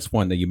this next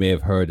one that you may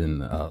have heard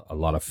in a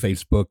lot of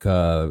Facebook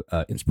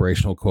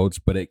inspirational quotes,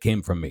 but it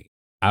came from me.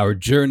 Our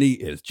journey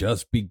is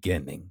just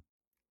beginning.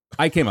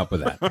 I came up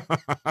with that.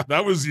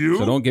 That was you?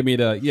 So don't give me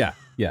yeah.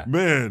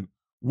 Man,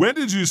 when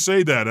did you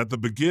say that? At the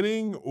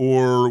beginning,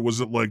 or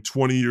was it like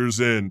 20 years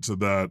into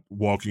that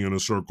walking in a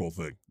circle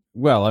thing?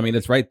 Well, I mean,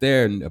 it's right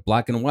there in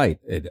black and white.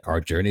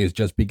 Our journey is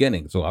just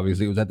beginning. So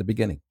obviously it was at the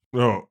beginning.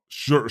 Oh,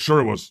 sure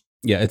it was.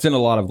 Yeah, it's in a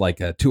lot of like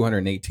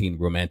 218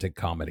 romantic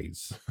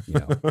comedies.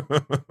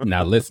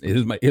 Now listen,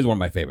 here's one of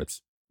my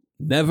favorites.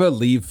 Never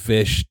leave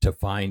fish to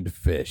find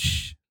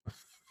fish.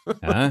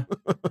 That's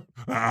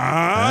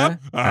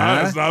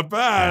not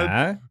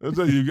bad.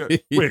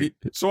 Wait,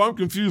 so I'm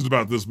confused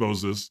about this,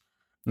 Moses.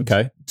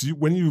 Okay.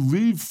 When you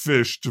leave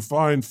fish to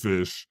find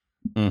fish,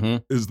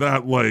 is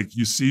that like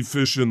you see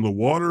fish in the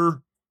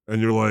water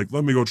and you're like,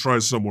 let me go try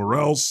somewhere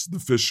else, the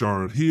fish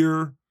aren't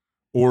here?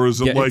 Or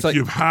is it like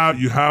you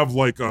have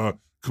like a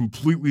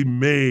completely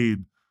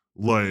made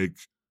like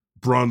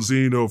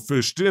Bronzino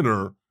fish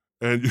dinner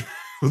and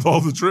with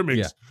all the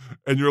trimmings,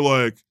 and you're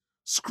like,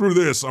 screw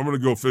this, I'm gonna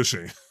go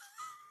fishing?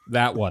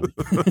 That one.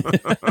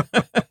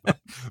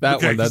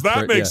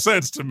 That makes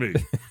sense to me.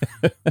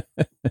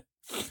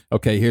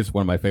 Okay, here's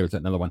one of my favorites.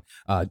 Another one.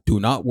 Do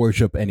not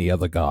worship any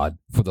other god,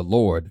 for the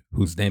Lord,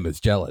 whose name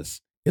is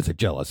jealous, is a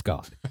jealous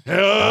God.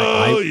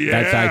 Hell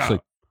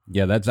yeah.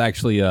 That's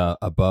actually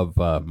above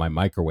my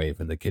microwave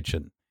in the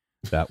kitchen.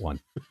 That one.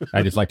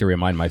 I just like to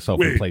remind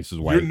myself in places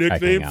where your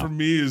nickname for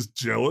me is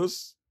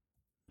Jealous?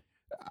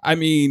 I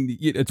mean,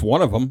 it's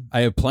one of them.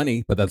 I have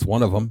plenty, but that's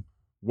one of them.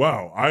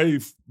 Wow, I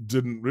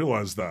didn't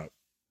realize that.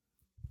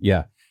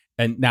 Yeah.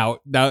 And now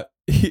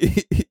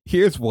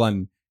here's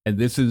one, and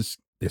this is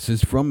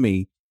from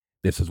me.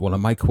 This is one of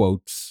my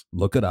quotes.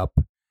 Look it up.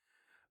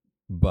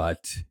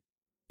 But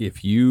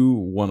if you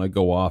want to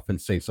go off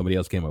and say somebody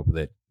else came up with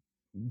it,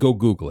 go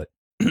Google it.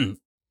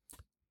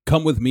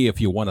 Come with me if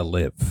you want to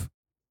live.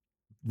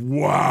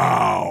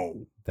 Wow.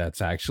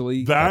 That's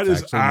actually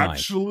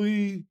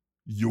actually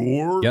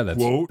your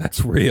quote.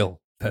 That's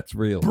real. That's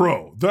real.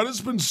 Bro, that has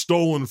been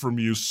stolen from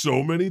you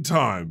so many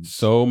times.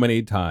 So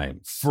many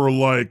times. For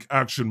like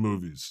action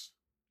movies.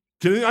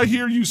 Can I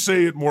hear you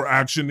say it more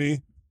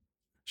action-y?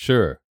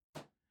 Sure.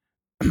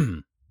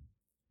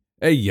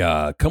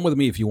 Hey, come with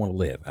me if you want to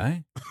live, eh?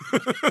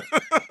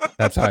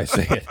 That's how I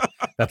say it.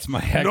 That's my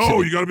action.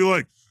 No, you got to be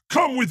like,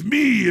 come with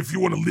me if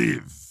you want to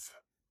live.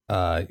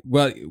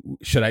 Well,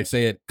 should I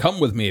say it? Come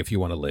with me if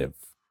you want to live.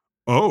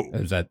 Oh.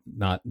 Is that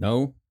not?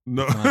 No?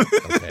 No.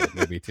 Okay,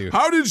 maybe two.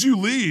 How did you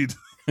lead?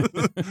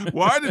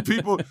 Why did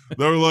people,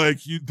 they were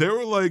like, you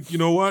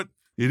know what?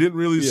 He didn't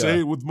really say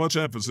it with much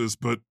emphasis,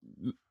 but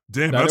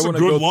damn, that's a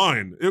good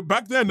line.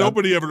 Back then,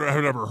 nobody had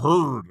ever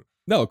heard.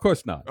 No, of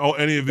course not. Oh,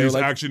 any of these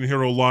action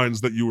hero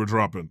lines that you were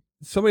dropping.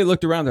 Somebody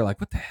looked around. They're like,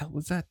 "What the hell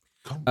was that?"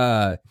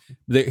 I'm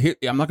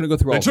not going to go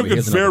through all. They took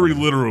it very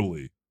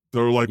literally. They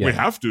were like, "We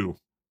have to."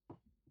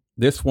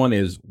 This one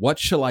is, "What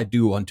shall I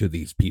do unto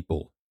these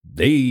people?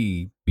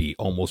 They be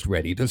almost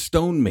ready to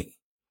stone me."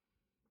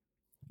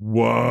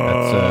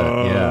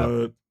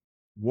 What?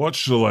 What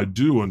shall I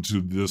do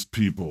unto this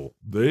people?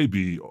 They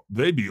be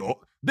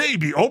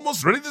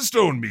almost ready to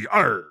stone me.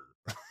 Arr.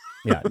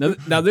 Yeah.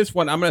 Now this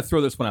one, I'm going to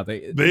throw this one out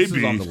there. This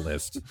is on the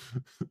list.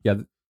 Yeah,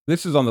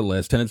 this is on the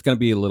list, and it's going to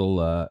be a little,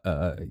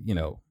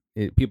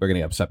 people are going to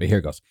get upset. But here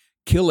it goes: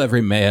 kill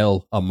every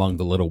male among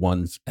the little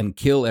ones, and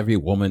kill every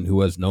woman who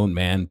has known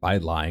man by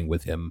lying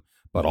with him.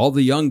 But all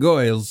the young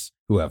girls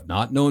who have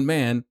not known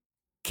man,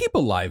 keep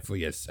alive for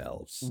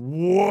yourselves.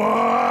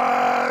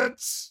 What?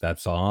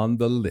 That's on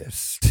the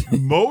list.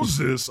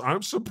 Moses,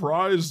 I'm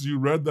surprised you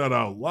read that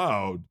out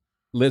loud.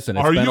 Listen,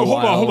 hold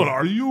on.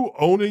 Are you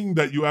owning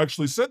that you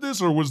actually said this,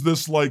 or was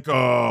this like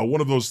one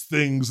of those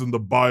things in the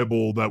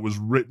Bible that was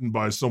written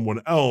by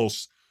someone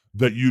else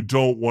that you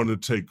don't want to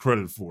take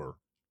credit for?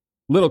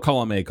 Little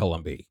column A,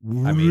 column B.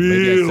 I mean,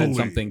 maybe I said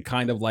something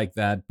kind of like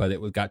that, but it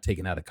got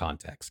taken out of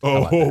context.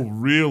 Oh,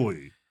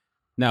 really?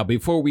 Now,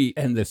 before we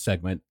end this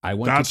segment, I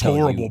want to tell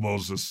you... That's horrible,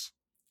 Moses.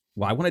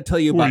 Well, I want to tell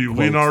you about... Were you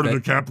Leonardo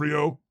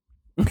DiCaprio?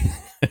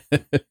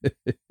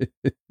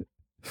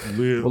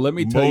 Well, let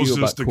me tell you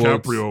about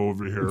DiCaprio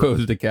over here.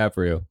 Moses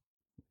DiCaprio.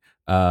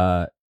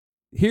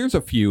 Here's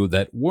a few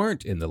that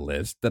weren't in the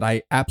list that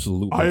I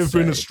absolutely I have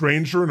been a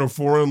stranger in a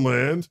foreign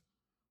land.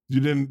 You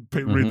didn't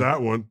read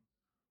that one.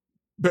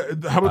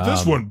 But how about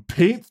this one?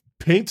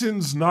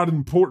 Painting's not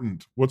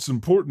important. What's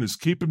important is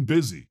keeping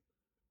busy.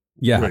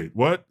 Yeah. Wait,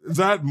 what? Is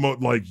that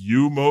like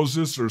you,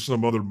 Moses, or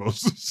some other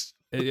Moses?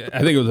 I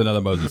think it was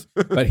another Moses.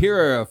 But here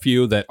are a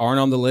few that aren't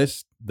on the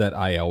list that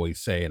I always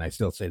say, and I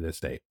still say this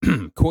day.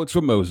 Quotes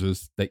from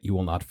Moses that you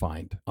will not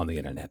find on the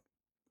internet.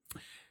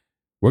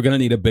 We're going to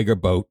need a bigger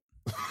boat.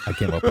 I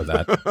came up with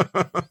that.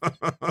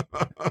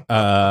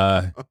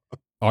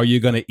 Are you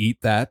going to eat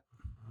that?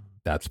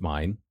 That's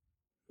mine.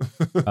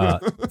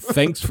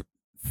 Thanks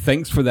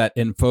for that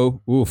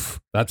info.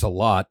 Oof, that's a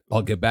lot.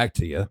 I'll get back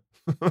to you.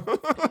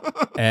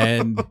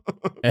 and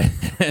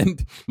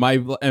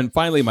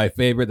finally my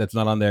favorite that's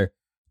not on there,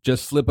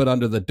 just slip it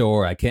under the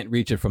door. I can't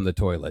reach it from the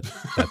toilet.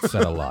 That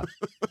said a lot.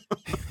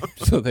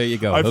 So there you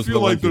go. I feel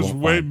like there's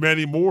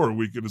many more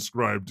we can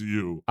ascribe to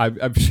you.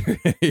 I'm sure.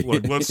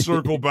 Like, let's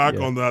circle back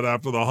on that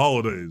after the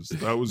holidays.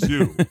 That was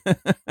you.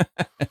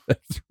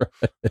 That's right.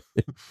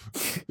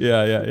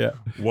 Yeah.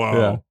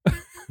 Wow. Yeah.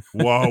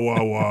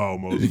 Wow,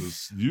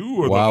 Moses.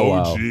 You are the OG.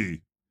 Wow.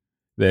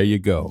 There you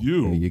go.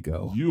 There you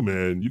go. You,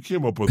 man, you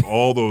came up with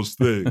all those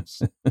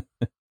things.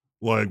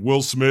 Like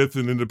Will Smith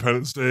in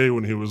Independence Day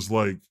when he was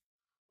like,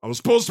 I was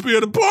supposed to be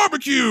at a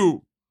barbecue.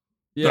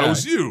 Yeah, that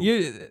was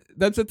you.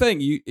 That's the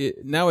thing.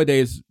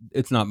 Nowadays,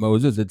 it's not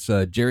Moses. It's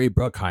Jerry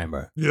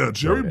Bruckheimer. Yeah,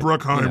 Jerry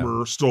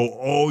Bruckheimer stole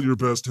all your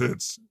best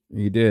hits.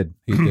 He did.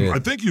 I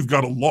think you've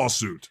got a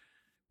lawsuit.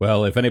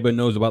 Well, if anybody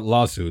knows about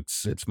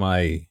lawsuits, it's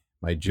my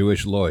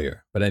Jewish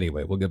lawyer. But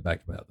anyway, we'll get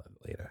back about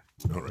that later.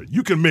 All right.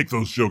 You can make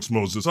those jokes,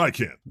 Moses. I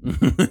can't.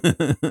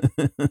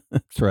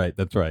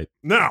 That's right.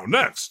 Now,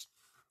 next,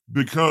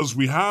 because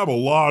we have a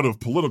lot of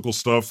political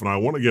stuff, and I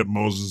want to get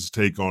Moses'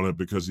 take on it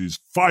because he's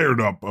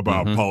fired up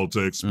about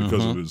politics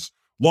because of his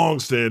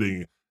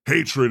longstanding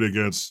hatred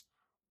against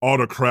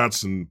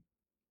autocrats and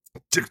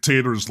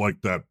dictators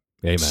like that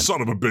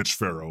son of a bitch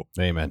Pharaoh.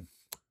 Amen.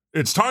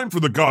 It's time for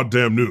the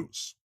goddamn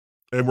news.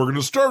 And we're going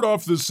to start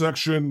off this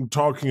section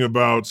talking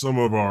about some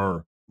of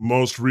our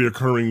most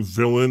reoccurring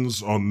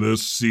villains on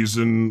this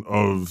season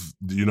of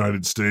the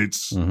United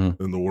States and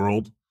the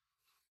world.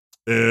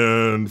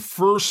 And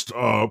first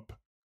up,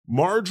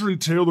 Marjorie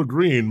Taylor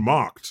Greene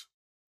mocked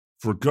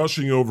for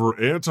gushing over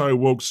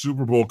anti-woke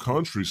Super Bowl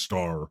country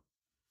star,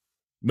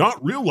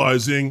 not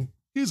realizing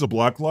he's a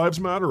Black Lives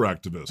Matter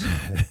activist.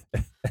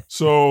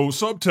 So,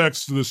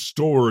 subtext to this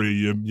story,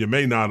 you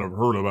may not have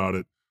heard about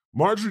it.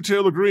 Marjorie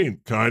Taylor Greene,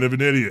 kind of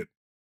an idiot.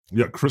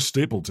 Yeah, Chris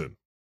Stapleton.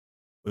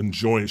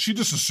 enjoying. She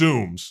just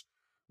assumes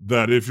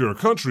that if you're a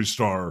country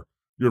star,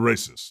 you're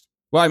racist.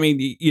 Well, I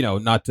mean,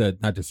 not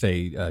to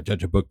say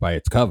judge a book by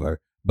its cover,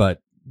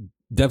 but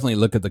definitely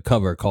look at the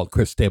cover called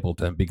Chris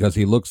Stapleton, because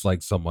he looks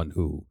like someone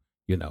who,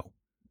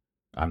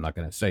 I'm not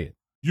going to say it.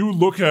 You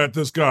look at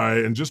this guy,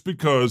 and just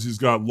because he's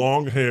got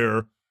long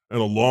hair and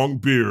a long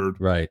beard,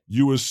 right?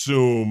 You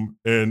assume,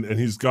 and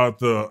he's got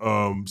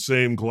the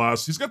same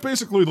glass. He's got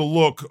basically the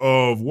look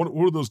of what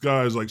are those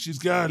guys like? She's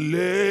got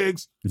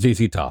legs.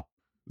 ZZ Top.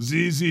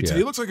 ZZ Top.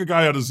 He looks like a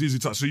guy out of ZZ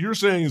Top. So you're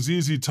saying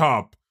ZZ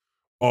Top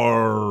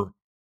are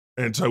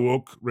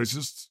anti-woke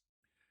racists?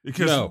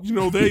 Because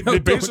they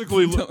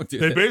basically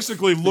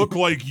basically look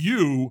like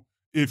you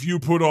if you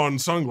put on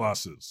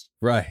sunglasses.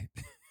 Right.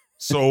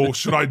 So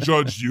should I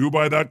judge you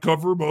by that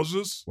cover,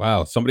 Moses?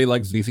 Wow, somebody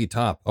likes ZZ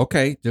Top.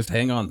 Okay, just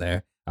hang on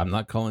there. I'm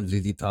not calling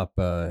ZZ Top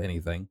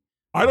anything.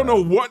 I don't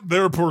know what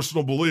their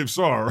personal beliefs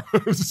are,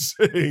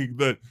 saying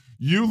that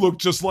you look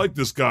just like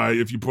this guy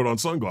if you put on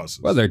sunglasses.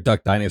 Well, they're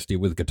Duck Dynasty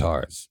with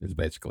guitars is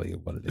basically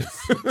what it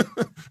is.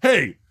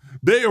 Hey,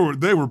 they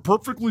were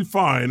perfectly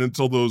fine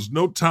until those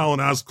no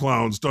talent ass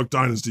clowns Duck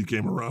Dynasty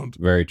came around.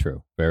 Very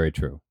true. Very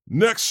true.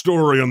 Next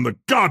story on the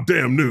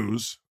goddamn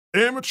news.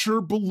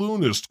 Amateur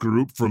balloonist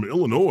group from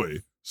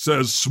Illinois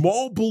says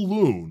small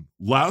balloon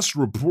last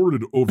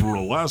reported over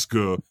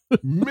Alaska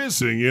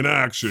missing in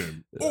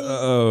action.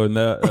 Oh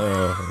no.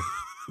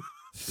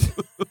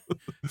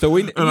 So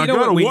we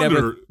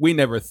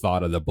never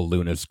thought of the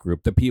balloonist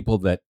group, the people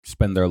that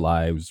spend their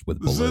lives with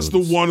balloons. Is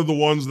this one of the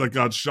ones that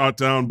got shot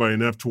down by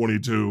an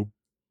F-22?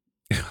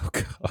 Oh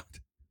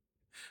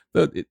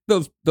God.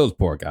 Those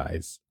poor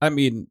guys. I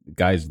mean,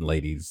 guys and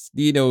ladies.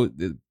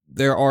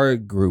 There are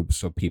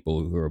groups of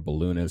people who are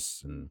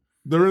balloonists, and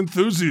they're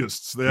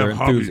enthusiasts. They're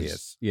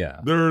hobbies. Yeah.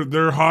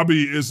 Their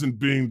hobby isn't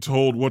being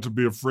told what to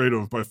be afraid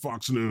of by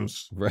Fox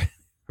News. Right.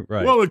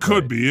 Right. Well, it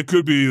could be. It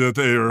could be that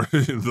they are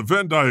the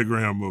Venn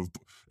diagram of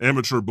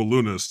amateur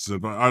balloonists,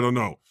 and I don't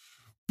know.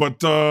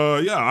 But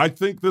I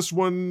think this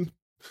one.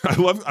 I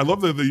love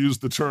that they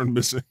used the term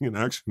 "missing in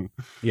action."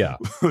 Yeah.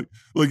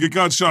 like it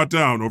got shot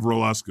down over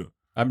Alaska.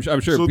 I'm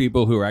sure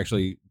people who are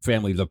actually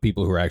families of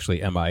people who are actually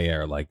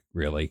MIA are like,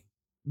 really.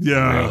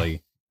 Yeah.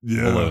 Really?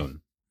 Yeah.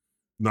 Balloon.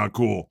 Not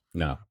cool.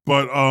 No.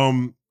 But,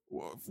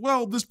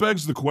 well, this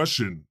begs the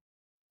question.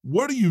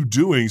 What are you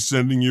doing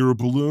sending your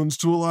balloons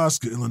to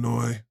Alaska,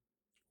 Illinois?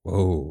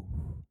 Whoa.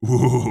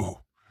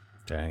 Whoa.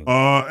 Dang.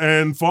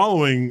 And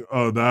following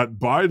that,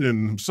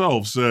 Biden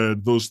himself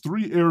said those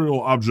 3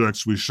 aerial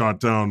objects we shot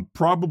down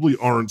probably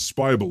aren't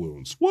spy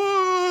balloons.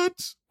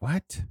 What?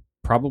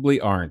 Probably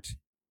aren't.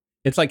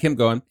 It's like him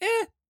going,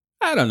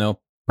 I don't know.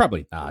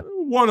 Probably not.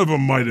 One of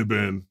them might have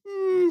been.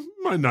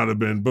 Might not have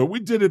been, but we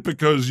did it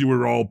because you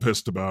were all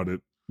pissed about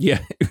it. Yeah,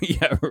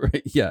 yeah,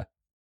 right, yeah.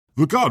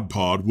 The God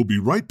Pod will be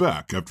right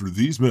back after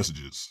these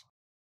messages.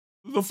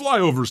 The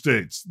flyover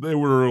states, they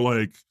were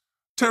like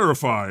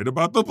terrified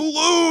about the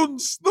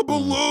balloons. The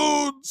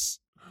balloons.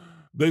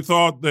 They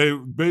thought they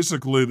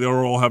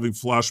were all having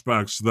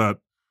flashbacks to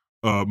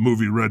that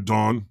movie Red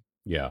Dawn.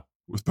 Yeah,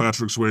 with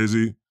Patrick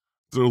Swayze.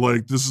 They're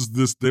like,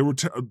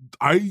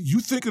 you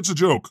think it's a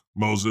joke,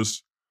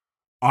 Moses.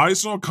 I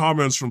saw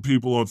comments from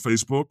people on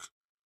Facebook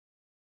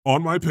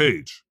on my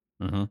page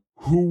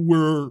who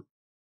were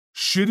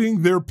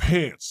shitting their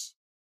pants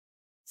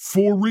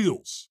for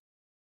reals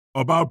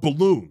about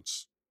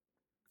balloons.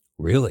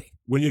 Really?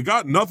 When you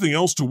got nothing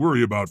else to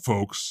worry about,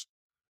 folks,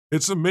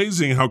 it's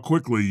amazing how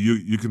quickly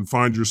you can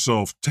find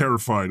yourself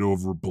terrified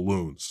over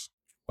balloons.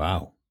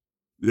 Wow.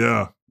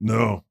 Yeah,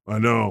 no, I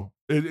know.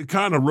 It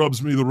kind of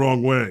rubs me the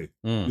wrong way,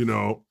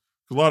 A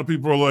lot of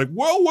people are like,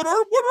 well, what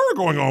are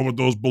going on with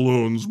those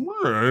balloons?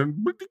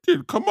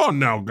 Come on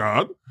now,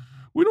 God.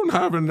 We don't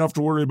have enough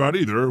to worry about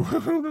either.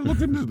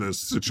 Look into this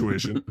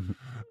situation.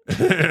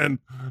 And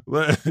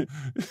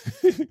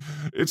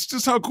it's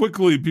just how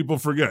quickly people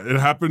forget. It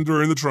happened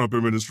during the Trump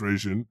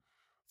administration,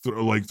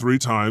 like 3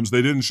 times.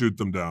 They didn't shoot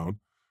them down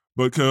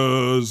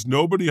because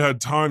nobody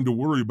had time to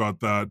worry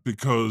about that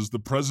because the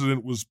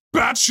president was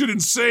batshit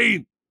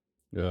insane.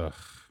 Ugh.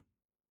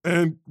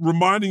 And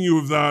reminding you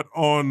of that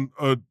on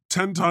a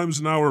 10 times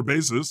an hour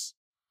basis,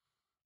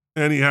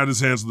 and he had his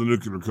hands on the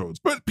nuclear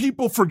codes. But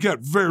people forget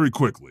very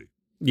quickly.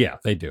 Yeah,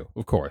 they do,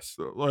 of course.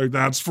 Like,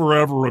 that's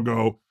forever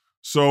ago.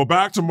 So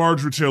back to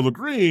Marjorie Taylor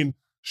Greene,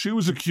 she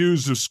was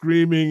accused of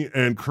screaming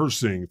and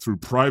cursing through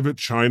private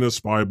China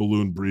spy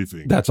balloon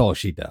briefing. That's all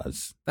she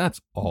does.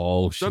 That's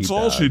all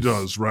she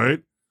does,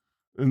 right?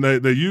 And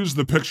they use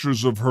the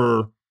pictures of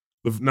her,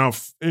 the now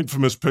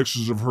infamous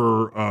pictures of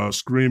her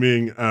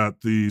screaming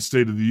at the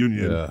State of the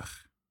Union. Ugh.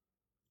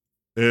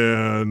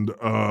 And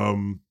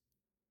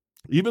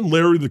even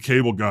Larry the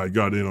Cable Guy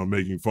got in on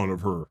making fun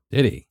of her.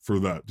 Did he? For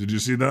that. Did you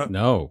see that?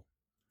 No.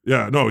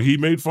 Yeah, no, he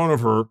made fun of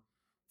her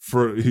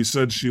he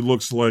said she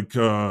looks like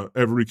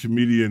every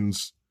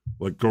comedian's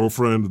like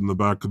girlfriend in the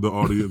back of the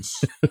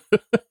audience.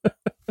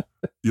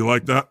 You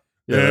like that?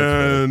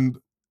 Yeah.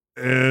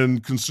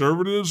 And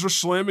conservatives are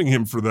slamming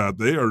him for that.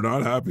 They are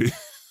not happy.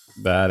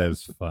 That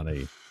is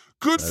funny.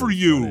 Good That for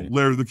is you, funny.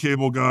 Larry the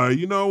Cable Guy.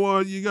 You know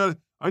what?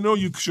 I know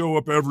you show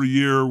up every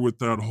year with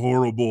that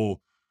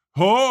horrible,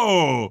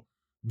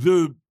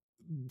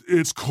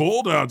 it's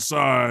cold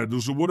outside.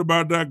 So what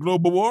about that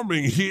global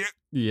warming? Here,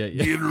 Yeah.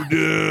 get her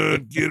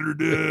done, get her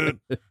done.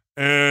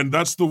 And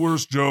that's the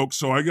worst joke.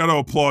 So I got to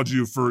applaud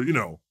you for,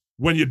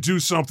 when you do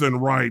something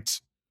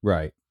right.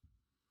 Right.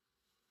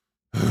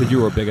 Because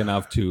you were big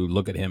enough to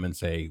look at him and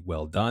say,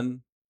 well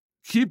done.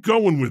 Keep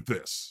going with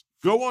this.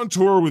 Go on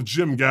tour with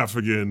Jim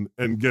Gaffigan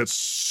and get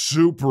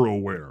super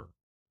aware.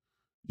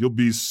 You'll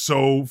be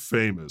so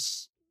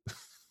famous.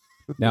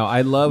 Now,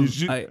 I love...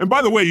 and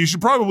by the way, you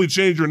should probably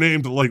change your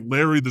name to like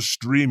Larry the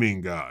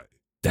Streaming Guy.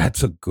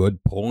 That's a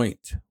good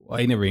point. Well,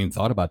 I never even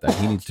thought about that.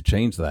 He needs to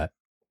change that.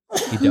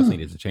 He definitely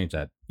needs to change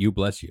that. You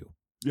bless you.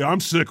 Yeah,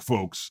 I'm sick,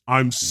 folks.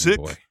 I'm sick,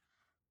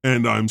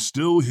 and I'm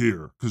still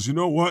here. Because you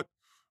know what?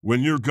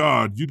 When you're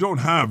God, you don't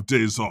have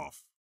days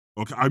off.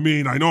 Okay, I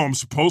mean, I know I'm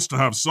supposed to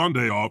have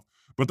Sunday off,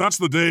 but that's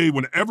the day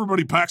when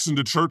everybody packs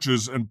into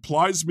churches and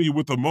plies me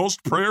with the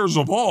most prayers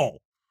of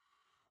all.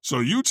 So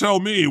you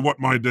tell me what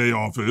my day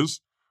off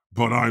is,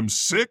 but I'm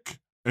sick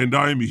and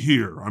I'm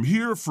here. I'm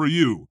here for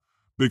you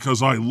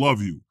because I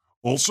love you.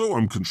 Also,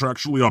 I'm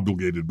contractually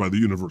obligated by the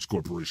Universe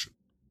Corporation.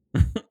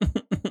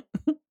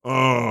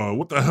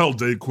 What the hell,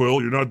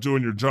 Dayquil? You're not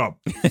doing your job.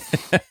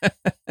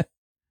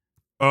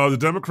 The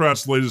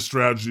Democrats' latest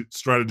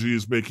strategy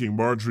is making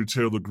Marjorie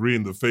Taylor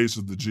Greene the face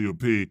of the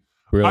GOP.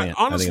 Brilliant.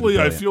 Honestly,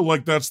 I feel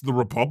like that's the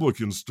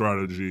Republican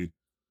strategy.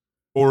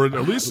 Or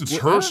at least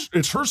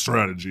it's her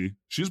strategy.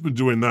 She's been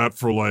doing that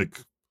for like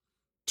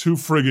 2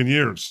 friggin'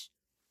 years.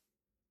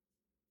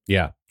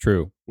 Yeah,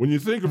 true. When you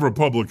think of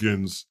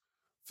Republicans,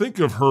 think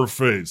of her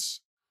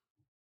face.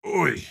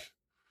 Oy.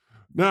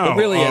 Now, but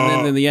really, and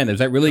then in the end, is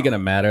that really going to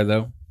matter,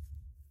 though?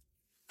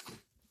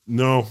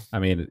 No. I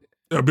mean...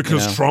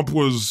 because Trump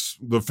was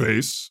the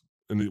face,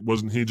 and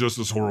wasn't he just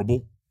as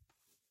horrible?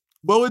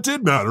 Well, it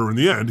did matter in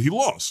the end. He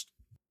lost.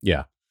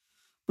 Yeah.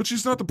 But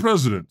she's not the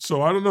president,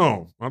 so I don't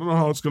know. I don't know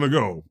how it's going to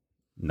go.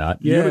 Not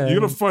yet. You're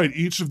going to fight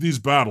each of these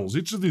battles,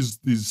 each of these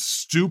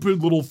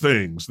stupid little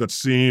things that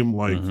seem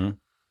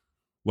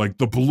like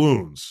the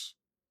balloons.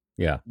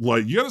 Yeah.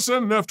 Like, you got to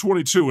send an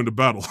F-22 into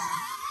battle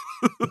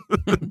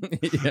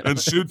and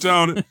shoot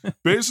down.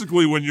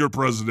 Basically, when you're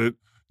president,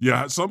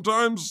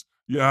 sometimes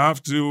you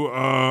have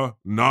to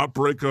not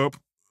break up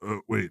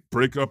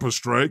a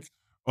strike.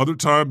 Other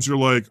times you're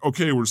like,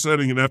 okay, we're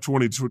sending an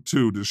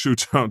F-22 to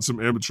shoot down some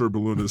amateur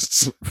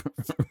balloonists.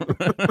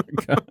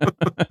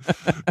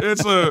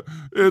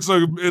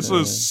 It's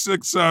a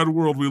sick, sad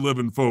world we live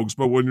in, folks.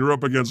 But when you're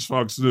up against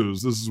Fox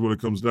News, this is what it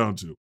comes down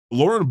to.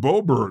 Lauren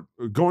Boebert,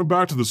 going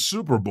back to the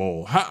Super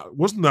Bowl,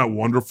 wasn't that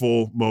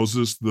wonderful,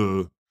 Moses?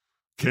 The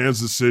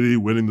Kansas City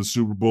winning the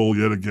Super Bowl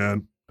yet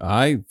again.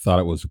 I thought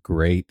it was a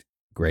great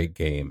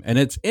game. And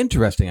it's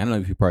interesting. I don't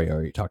know if you probably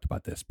already talked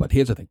about this, but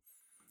here's the thing.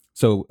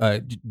 So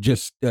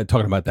just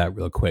talking about that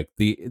real quick,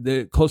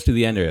 the close to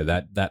the end of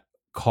that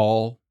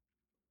call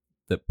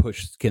that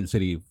pushed Kansas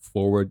City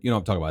forward.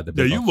 I'm talking about.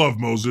 You love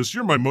Moses.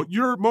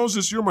 You're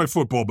Moses. You're my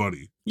football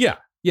buddy. Yeah.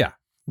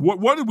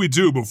 What did we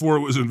do before it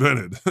was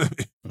invented?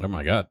 Oh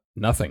my God,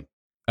 nothing.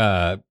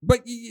 But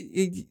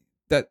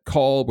that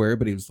call where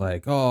everybody was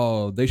like,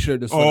 "Oh, they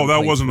should have." Oh,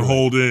 that wasn't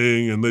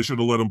holding, and they should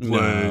have let him play.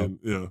 No.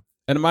 Yeah.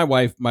 And my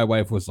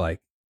wife was like,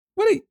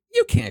 "What?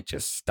 You can't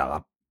just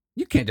stop.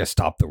 You can't just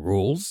stop the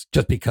rules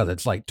just because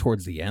it's like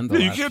towards the end."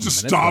 You can't just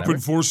stop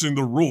enforcing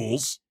the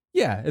rules.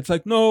 Yeah, it's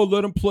like, no,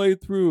 let him play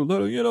through.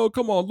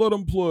 Come on, let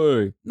him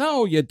play.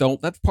 No, you don't.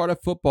 That's part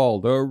of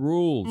football. There are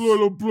rules. Let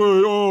him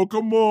play. Oh,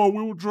 come on.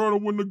 We were trying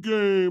to win the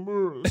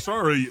game.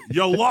 Sorry,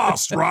 you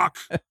lost, Rock.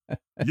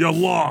 You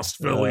lost,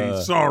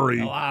 Philly. Sorry.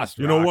 You lost,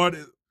 Rock. You know what?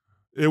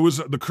 It was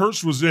the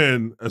curse was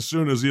in as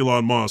soon as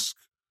Elon Musk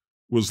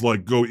was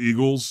like, "Go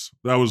Eagles."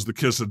 That was the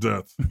kiss of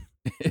death.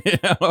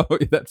 Yeah,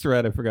 that's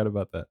right. I forgot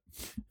about that.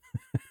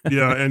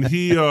 Yeah, and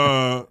he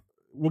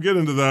we'll get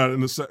into that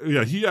in a second.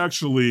 Yeah, he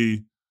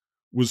actually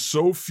was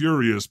so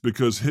furious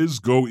because his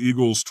Go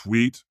Eagles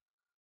tweet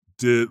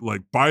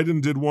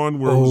Biden did one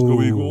where it was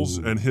Go Eagles,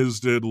 and his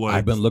did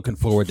I've been looking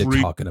forward to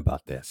talking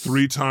about this.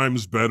 3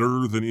 times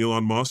better than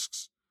Elon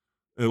Musk's,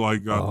 and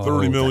got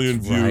 30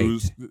 million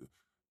views. Right.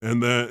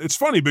 And then it's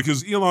funny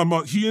because Elon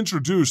Musk, he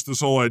introduced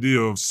this whole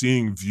idea of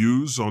seeing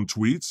views on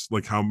tweets,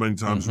 like how many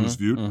times it was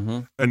viewed.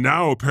 And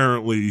now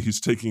apparently he's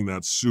taking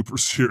that super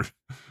serious.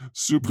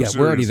 Yeah,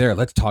 we're already there.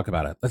 Let's talk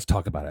about it.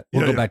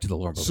 We'll go back to the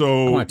Lord.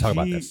 So I want to talk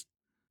about this.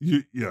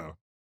 Yeah.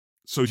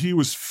 So he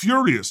was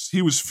furious.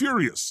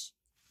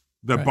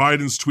 That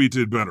Biden's tweet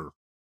did better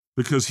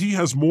because he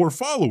has more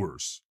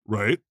followers,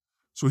 right?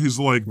 So he's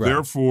like,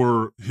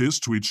 therefore his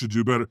tweet should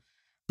do better.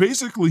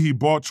 Basically, he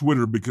bought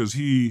Twitter because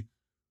he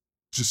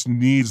just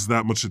needs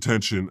that much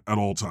attention at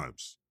all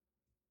times.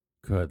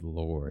 Good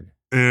Lord.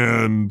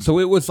 And so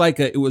it was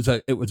like it was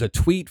a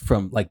tweet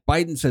from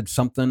Biden said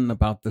something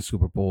about the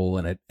Super Bowl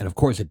and of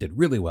course it did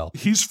really well.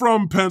 He's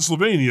from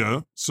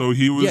Pennsylvania, so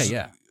he was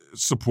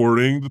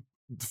supporting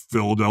the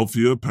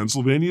Philadelphia,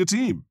 Pennsylvania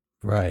team.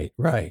 Right.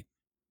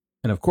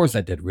 And of course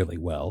that did really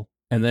well.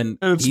 And then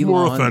And it's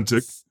more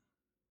authentic.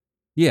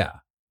 Yeah.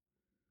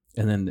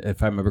 And then,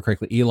 if I remember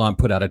correctly, Elon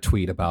put out a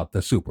tweet about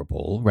the Super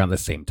Bowl around the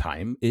same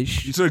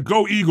time-ish. He said,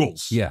 "Go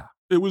Eagles." Yeah.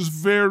 It was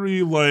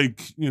very,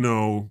 like,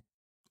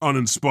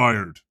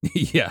 uninspired.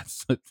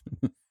 Yes.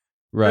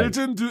 Right. And it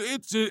didn't do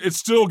it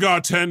still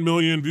got 10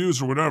 million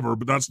views or whatever,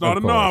 but that's not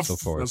enough.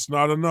 That's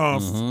not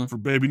enough for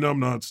baby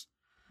numbnuts.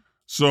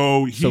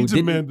 So he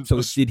demanded.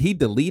 Did he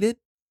delete it?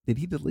 Did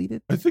he delete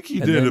it? I think he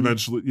did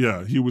eventually.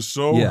 Yeah, he was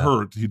so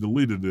hurt he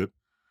deleted it.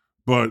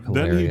 But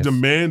then he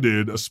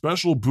demanded a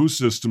special boost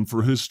system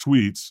for his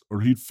tweets,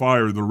 or he'd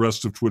fire the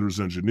rest of Twitter's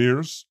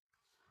engineers.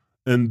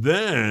 And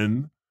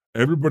then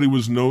everybody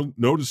was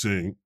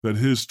noticing that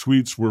his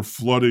tweets were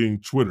flooding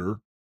Twitter,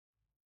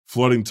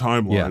 flooding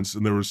timelines,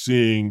 and they were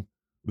seeing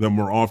them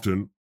more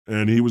often.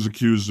 And he was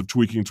accused of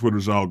tweaking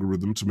Twitter's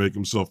algorithm to make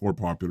himself more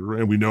popular.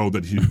 And we know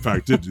that he, in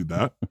fact, did do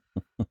that.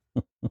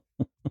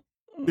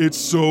 It's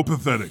so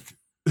pathetic.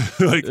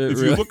 Like, if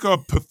you look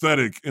up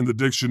pathetic in the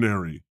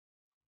dictionary,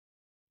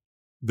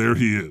 there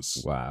he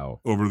is. Wow.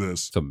 Over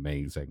this. It's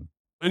amazing.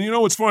 And you know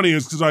what's funny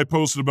is because I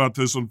posted about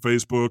this on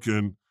Facebook,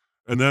 and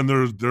then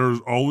there's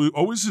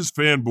always his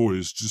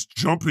fanboys just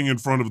jumping in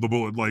front of the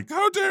bullet, like,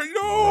 how dare you,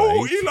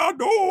 no, Elon,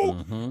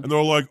 no. And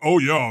they're like, oh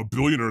yeah, a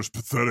billionaire is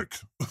pathetic.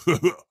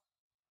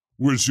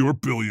 Where's your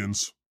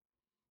billions?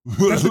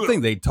 That's the thing.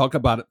 They talk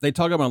about it. They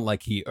talk about it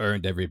like he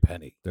earned every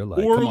penny. They're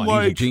like, come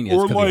on, he's a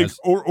genius.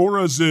 Or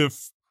as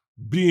if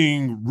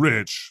being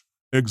rich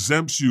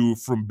exempts you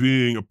from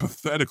being a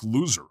pathetic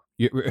loser.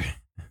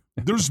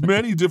 There's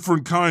many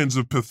different kinds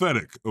of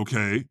pathetic,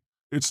 okay?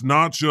 It's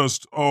not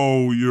just,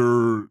 oh,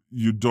 you're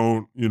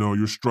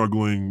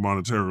struggling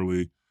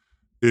monetarily.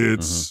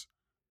 It's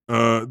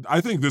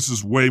I think this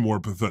is way more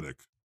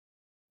pathetic.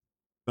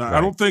 Right. I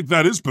don't think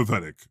that is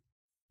pathetic.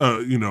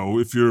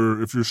 If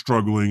you're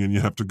struggling and you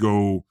have to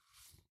go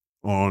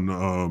on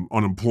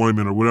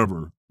unemployment or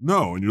whatever.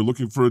 No, and you're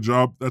looking for a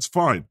job, that's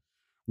fine.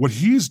 What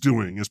he's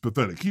doing is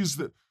pathetic. He's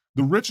the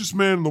richest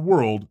man in the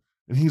world,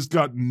 and he's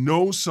got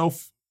no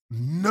self-esteem.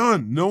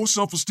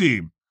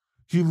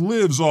 He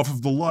lives off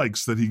of the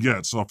likes that he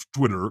gets off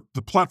Twitter,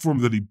 the platform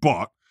that he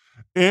bought.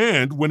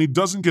 And when he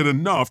doesn't get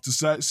enough to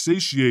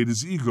satiate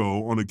his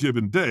ego on a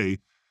given day,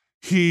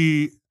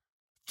 he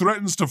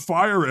threatens to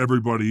fire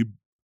everybody,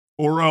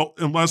 or else,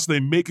 unless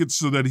they make it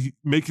so that he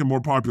make him more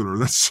popular.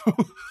 That's so.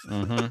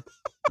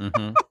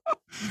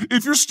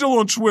 If you're still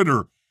on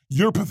Twitter,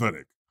 you're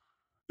pathetic.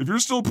 If you're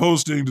still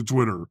posting to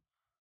Twitter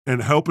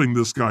and helping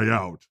this guy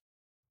out,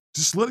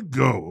 just let it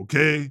go,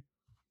 okay?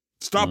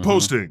 Stop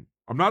posting.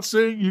 I'm not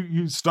saying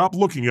you stop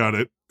looking at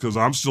it, because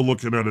I'm still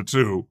looking at it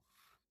too,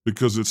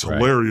 because it's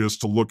hilarious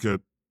to look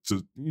at.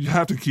 You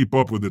have to keep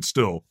up with it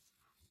still.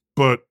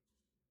 But,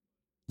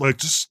 like,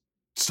 just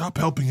stop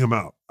helping him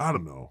out. I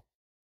don't know.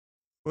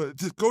 But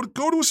go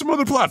to some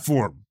other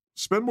platform.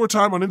 Spend more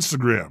time on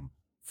Instagram.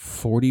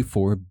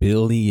 $44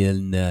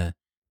 billion.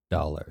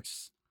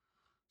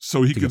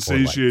 So he can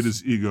satiate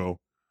his ego.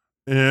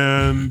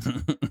 And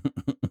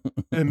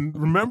and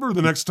remember,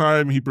 the next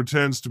time he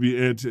pretends to be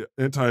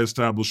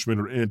anti-establishment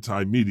or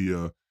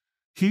anti-media,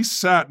 he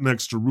sat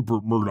next to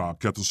Rupert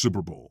Murdoch at the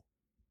Super Bowl.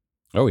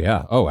 Oh,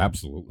 yeah. Oh,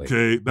 absolutely.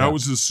 Okay, that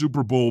was his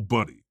Super Bowl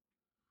buddy.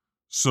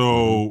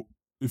 So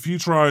if he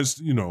tries,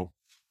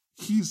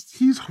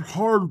 he's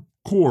hardcore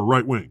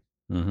right-wing.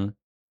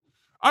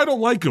 I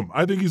don't like him.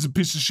 I think he's a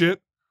piece of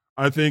shit.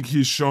 I think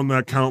he's shown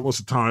that countless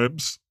of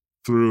times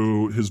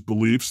through his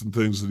beliefs and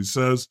things that he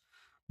says.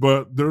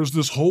 But there's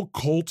this whole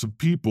cult of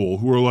people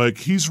who are like,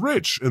 he's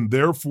rich, and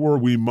therefore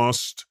we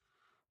must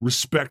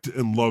respect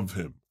and love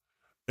him.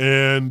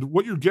 And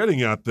what you're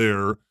getting at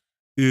there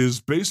is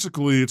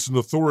basically it's an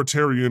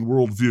authoritarian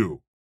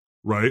worldview,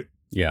 right?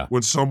 Yeah.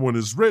 When someone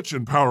is rich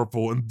and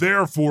powerful, and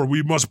therefore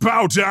we must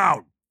bow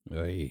down.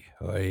 Oy,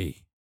 oy.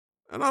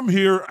 And I'm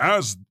here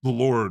as the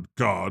Lord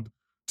God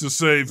to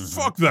say,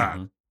 fuck that.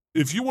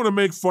 If you want to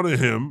make fun of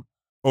him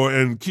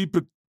and keep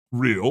it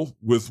real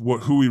with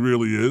who he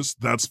really is,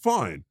 that's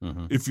fine.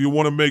 If you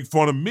want to make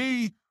fun of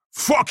me,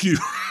 fuck you.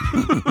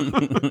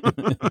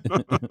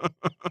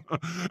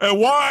 And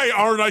why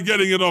aren't I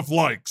getting enough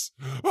likes?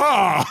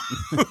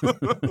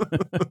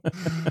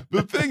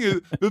 The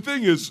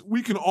thing is,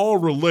 we can all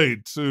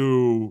relate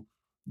to,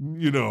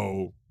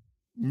 maybe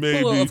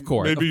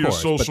your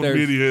social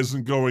media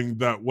isn't going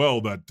that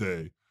well that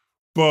day,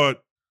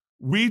 but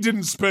we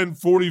didn't spend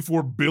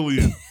 $44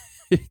 billion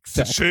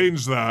to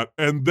change that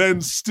and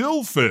then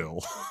still fail.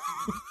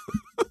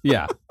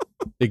 Yeah,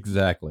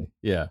 exactly.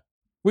 Yeah.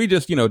 We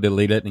just,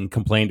 delete it and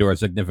complain to our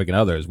significant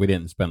others. We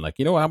didn't spend I'm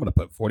going to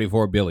put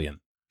 $44 billion.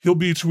 He'll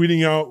be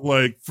tweeting out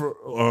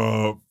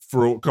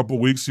for a couple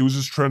of weeks. He was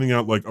just trending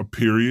out a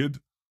period,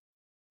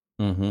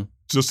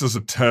 just as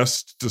a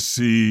test to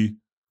see,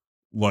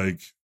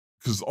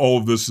 because all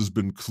of this has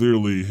been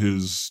clearly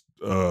his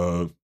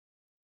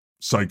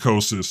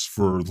psychosis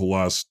for the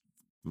last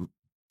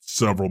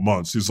several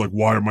months. He's like,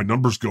 why are my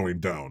numbers going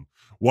down?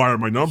 Why are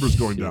my numbers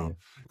going down?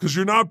 Because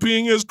you're not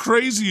being as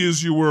crazy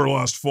as you were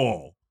last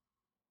fall.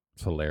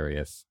 It's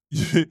hilarious.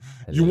 If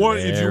you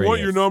want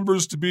your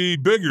numbers to be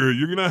bigger,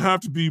 you're gonna have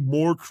to be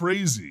more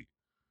crazy.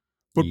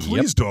 But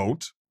please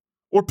don't,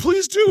 or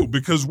please do,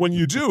 because when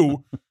you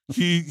do,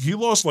 he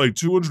lost like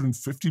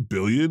 $250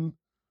 billion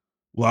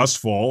last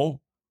fall.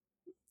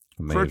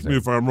 Amazing. Correct me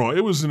if I'm wrong.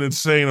 It was an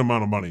insane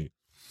amount of money.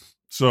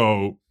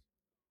 So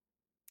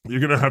you're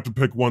gonna have to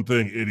pick one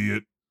thing,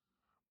 idiot.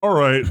 All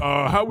right,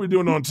 how are we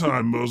doing on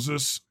time,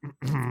 Moses?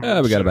 We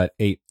got about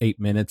eight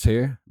minutes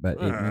here. About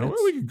 8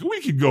 minutes.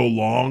 We could go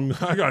long.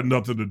 I got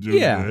nothing to do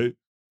today.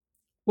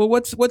 Well,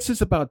 what's this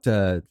about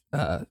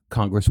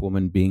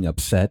Congresswoman being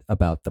upset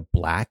about the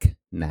Black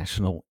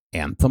national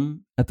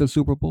anthem at the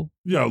Super Bowl?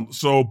 Yeah,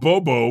 so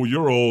Bobo,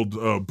 your old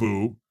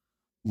boo,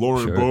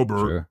 Lauren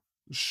Boebert,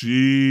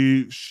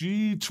 she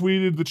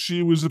tweeted that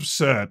she was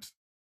upset.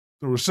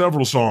 There were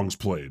several songs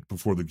played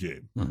before the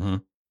game.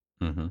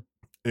 Mm-hmm. Mm-hmm.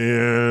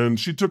 And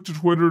she took to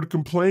Twitter to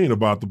complain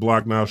about the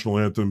Black national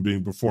anthem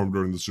being performed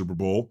during the Super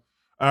Bowl.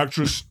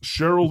 Actress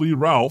Cheryl Lee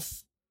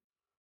Ralph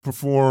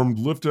performed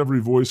Lift Every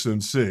Voice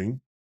and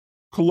Sing,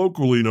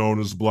 colloquially known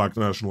as the Black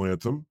national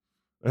anthem,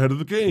 ahead of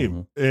the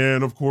game. Mm-hmm.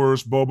 And, of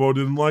course, Bobo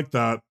didn't like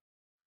that.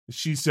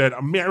 She said,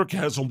 America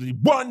has only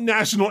one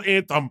national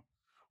anthem.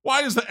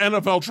 Why is the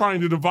NFL trying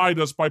to divide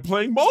us by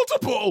playing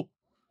multiple?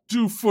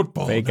 Do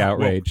football. Fake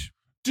outrage.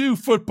 Do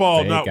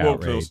football, not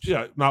wokeness.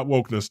 Yeah, not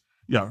wokeness.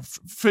 Yeah,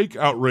 fake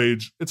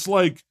outrage. It's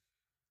like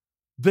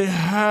they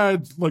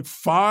had like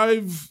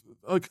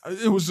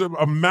it was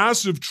a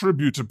massive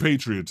tribute to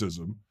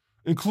patriotism,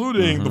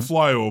 including the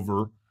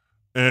flyover,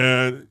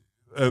 and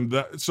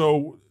that.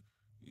 So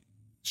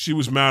she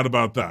was mad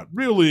about that.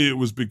 Really, it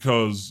was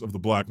because of the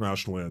Black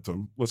national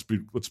anthem. Let's be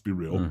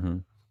real. Mm-hmm.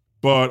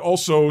 But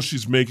also,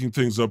 she's making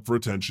things up for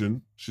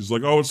attention. She's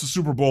like, "Oh, it's the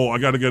Super Bowl. I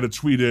got to get a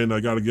tweet in. I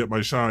got to get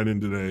my shine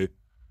in today,"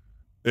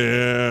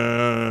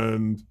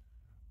 and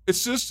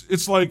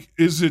it's like,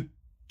 is it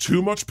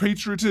too much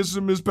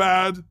patriotism is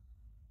bad?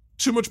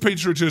 Too much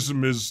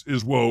patriotism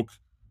is woke,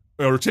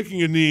 or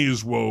taking a knee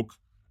is woke.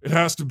 It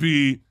has to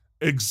be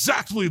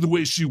exactly the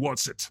way she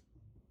wants it.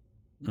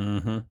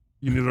 Mm-hmm.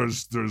 You know,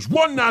 there's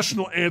one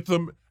national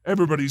anthem.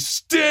 Everybody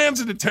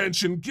stands at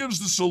attention, gives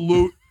the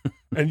salute,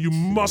 and you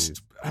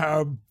must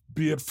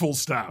be at full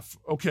staff.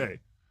 Okay.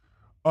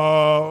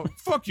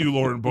 Fuck you,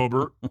 Lauren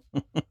Boebert.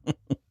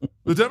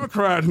 The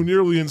Democrat who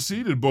nearly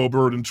unseated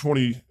Boebert in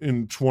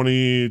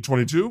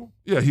 2022,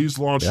 he's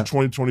launched a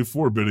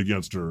 2024 bid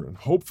against her, and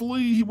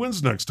hopefully he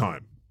wins next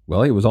time.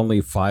 Well, he was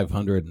only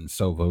 500 and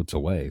so votes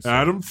away. So.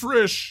 Adam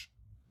Frisch.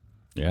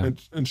 Yeah.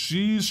 And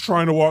she's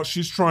trying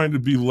to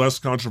be less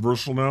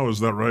controversial now, is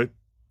that right?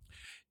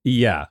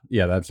 Yeah,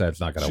 that's not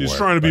going to work. She's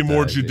trying to be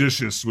more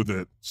judicious with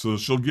it, so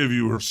she'll give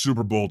you her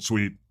Super Bowl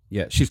tweet.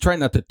 Yeah, she's trying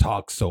not to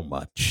talk so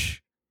much.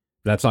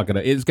 It's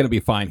going to be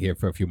fine here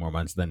for a few more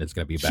months, then it's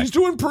going to be back. She's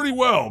doing pretty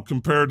well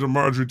compared to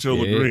Marjorie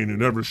Taylor Greene, who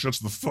never shuts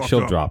the fuck up.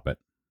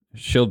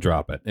 She'll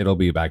drop it. It'll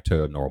be back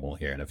to normal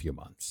here in a few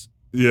months.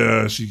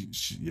 Yeah,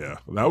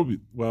 that would be,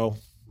 well,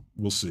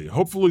 we'll see.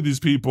 Hopefully these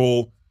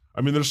people,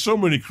 I mean, there's so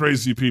many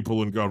crazy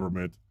people in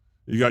government.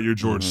 You got your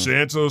George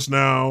Santos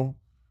now.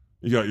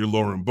 You got your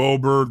Lauren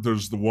Boebert.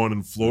 There's the one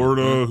in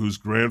Florida whose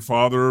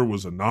grandfather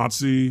was a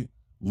Nazi,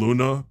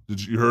 Luna.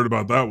 You heard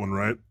about that one,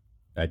 right?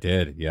 I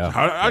did,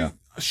 yeah.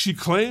 She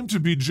claimed to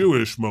be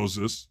Jewish,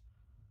 Moses,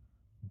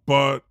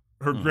 but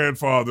her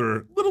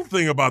grandfather, little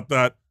thing about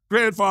that,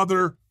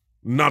 grandfather,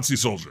 Nazi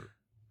soldier.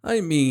 I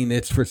mean,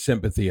 it's for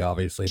sympathy,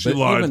 obviously, she but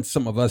lied. Even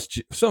some of us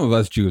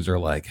Jews are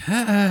like,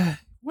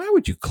 why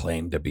would you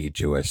claim to be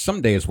Jewish?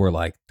 Some days we're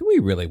like, do we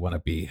really want to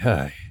be?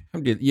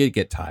 You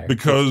get tired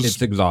because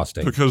it's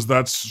exhausting.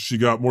 Because she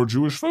got more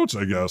Jewish votes,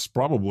 I guess,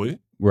 probably.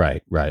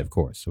 Right, of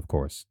course.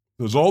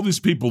 There's all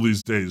these people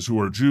these days who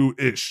are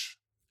Jewish.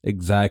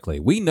 Exactly.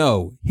 We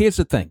know. Here's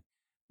the thing.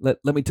 Let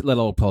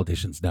all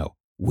politicians know.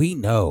 We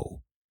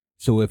know.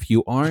 So if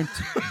you aren't,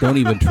 don't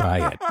even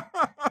try it.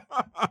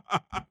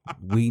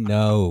 We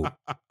know.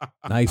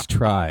 Nice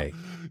try.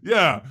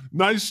 Yeah,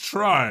 nice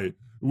try.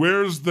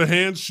 Where's the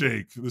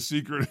handshake? The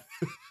secret.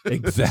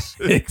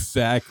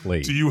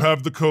 Exactly. Do you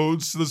have the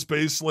codes to the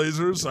space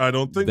lasers? I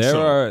don't think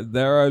so.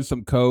 There are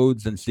some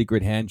codes and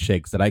secret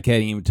handshakes that I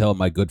can't even tell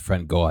my good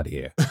friend God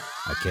here.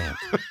 I can't.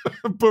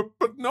 but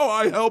no,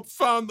 I helped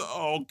found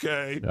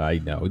okay. I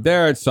know.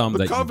 There are some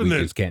that we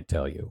just can't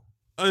tell you.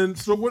 And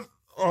so what?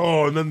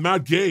 Oh, and then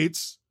Matt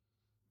Gaetz,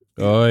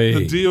 the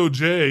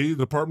DOJ,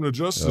 Department of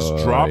Justice,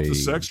 dropped the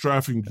sex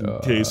trafficking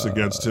case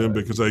against him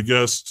because I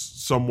guess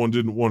someone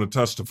didn't want to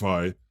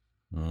testify.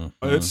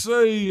 It's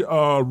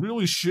a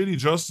really shitty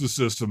justice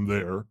system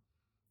there,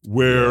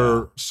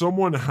 where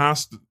someone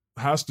has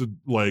to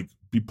like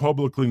be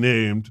publicly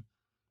named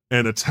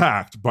and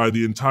attacked by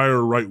the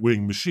entire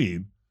right-wing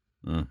machine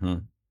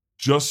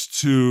just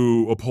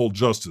to uphold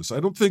justice. I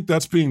don't think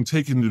that's being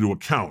taken into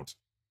account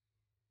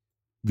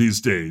these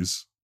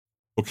days.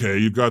 Okay,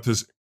 you've got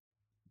this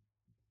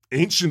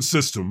ancient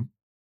system,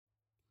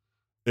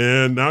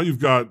 and now you've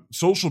got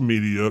social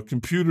media,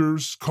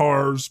 computers,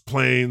 cars,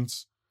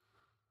 planes,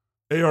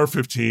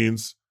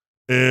 AR-15s,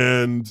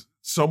 and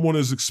someone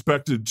is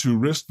expected to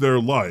risk their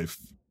life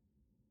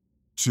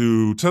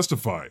to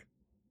testify.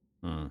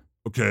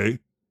 Okay?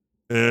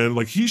 And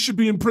like he should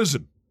be in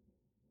prison.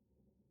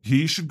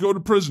 He should go to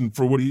prison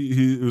for what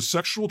he was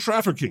sexual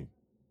trafficking.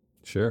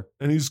 Sure.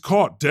 And he's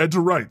caught dead to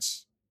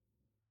rights.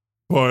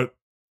 But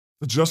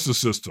the justice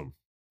system,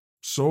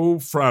 so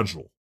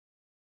fragile.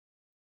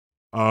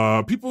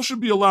 People should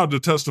be allowed to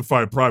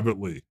testify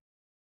privately,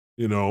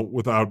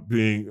 without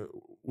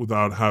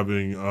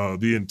having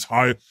the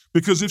entire,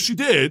 because if she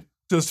did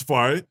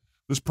testify,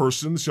 this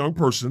young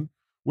person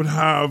would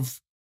have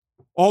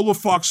all of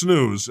Fox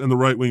News and the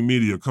right-wing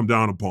media come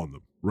down upon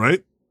them,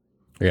 right?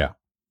 Yeah.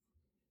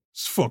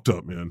 It's fucked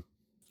up, man.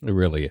 It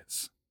really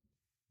is.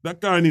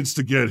 That guy needs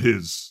to get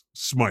his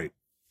smite.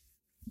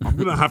 I'm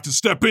going to have to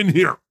step in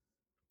here.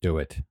 Do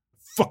it.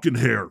 Fucking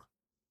hair.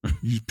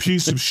 You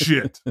piece of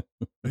shit.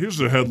 Here's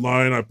the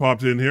headline I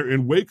popped in here.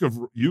 In wake of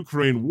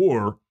Ukraine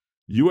war,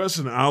 U.S.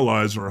 and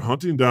allies are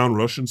hunting down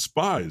Russian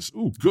spies.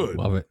 Ooh, good.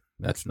 Love it.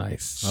 That's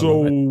nice.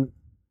 So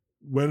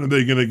when are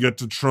they going to get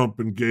to Trump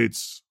and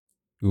Gates?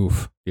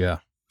 Oof. Yeah.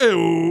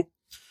 Ew.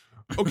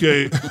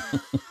 Okay.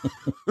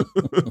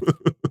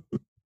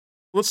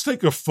 Let's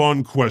take a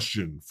fun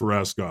question for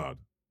Ask God.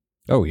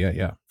 Oh, yeah,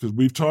 yeah.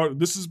 Because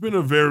this has been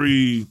a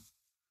very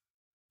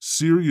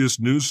serious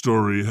news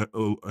story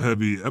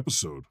heavy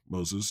episode,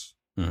 Moses.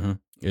 Mm-hmm.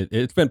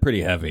 It's been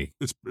pretty heavy.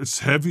 It's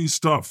heavy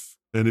stuff.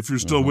 And if you're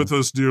still with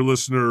us, dear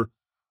listener,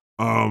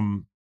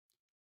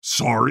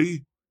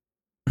 sorry.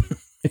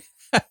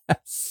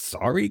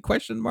 Sorry,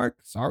 question mark?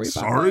 Sorry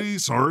about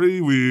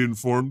Sorry, we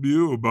informed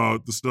you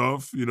about the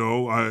stuff.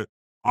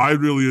 I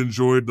really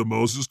enjoyed the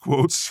Moses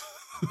quotes.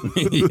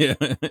 Yeah,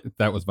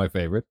 that was my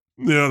favorite.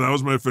 Yeah, that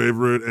was my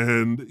favorite.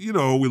 And,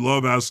 we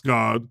love Ask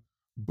God,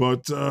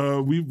 but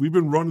we've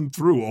been running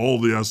through all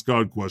the Ask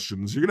God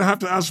questions. You're going to have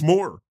to ask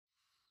more.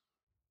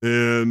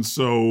 And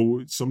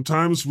so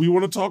sometimes we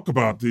want to talk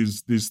about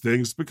these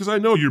things because I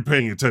know you're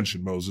paying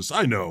attention, Moses.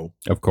 I know.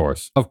 Of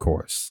course.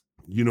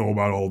 You know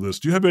about all this.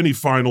 Do you have any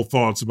final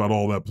thoughts about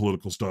all that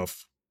political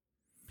stuff?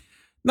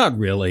 Not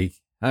really.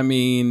 I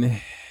mean,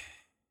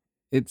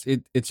 it's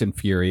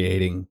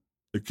infuriating.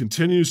 It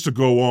continues to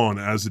go on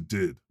as it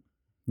did.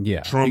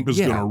 Yeah. Trump is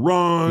going to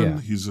run. Yeah.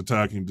 He's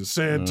attacking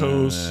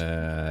DeSantos.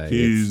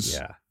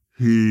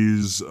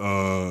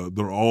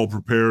 They're all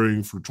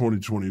preparing for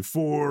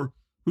 2024.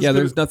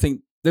 There's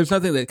nothing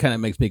that kind of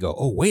makes me go,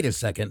 oh, wait a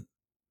second.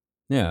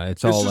 Yeah,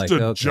 it's all just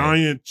like a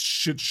giant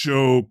shit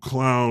show,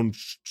 clown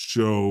shit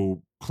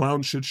show.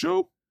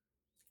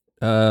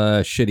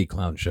 Shitty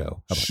clown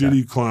show.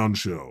 Shitty clown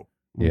show.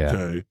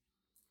 Yeah.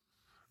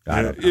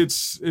 Okay.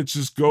 It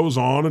just goes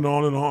on and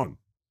on and on.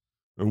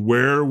 And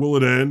where will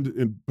it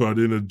end? But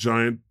in a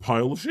giant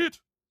pile of shit.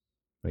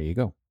 There you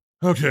go.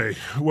 Okay.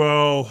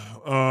 Well,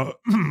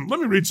 let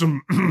me read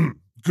some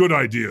good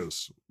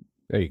ideas.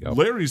 There you go.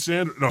 Bernie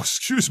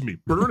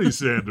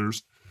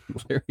Sanders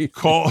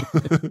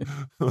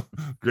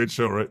great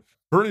show, right?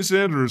 Bernie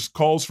Sanders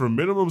calls for a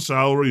minimum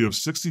salary of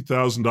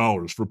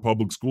 $60,000 for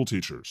public school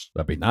teachers.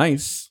 That'd be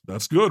nice.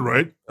 That's good,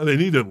 right? They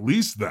need at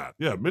least that.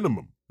 Yeah,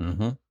 minimum.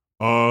 Mm-hmm.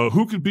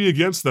 Who could be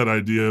against that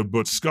idea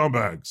but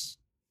scumbags?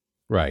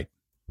 Right.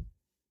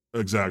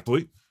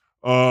 Exactly.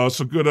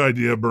 So good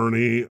idea,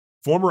 Bernie.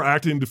 Former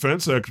acting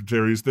defense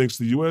secretary thinks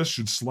the U.S.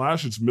 should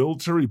slash its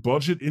military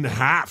budget in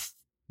half.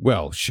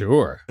 Well,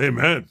 sure.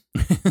 Amen.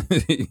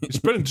 You're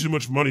spending too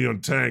much money on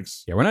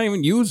tanks. Yeah, we're not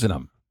even using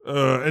them.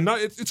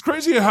 It's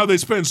crazy how they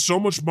spend so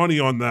much money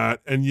on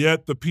that, and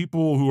yet the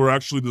people who are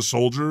actually the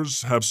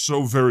soldiers have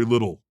so very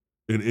little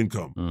in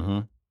income.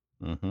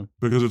 Mm-hmm. Mm-hmm.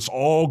 Because it's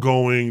all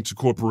going to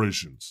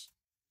corporations.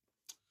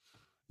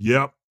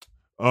 Yep.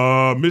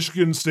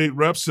 Michigan State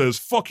Rep says,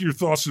 fuck your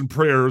thoughts and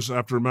prayers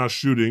after a mass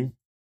shooting.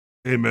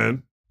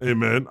 Amen.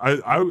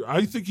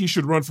 I think he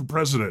should run for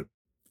president.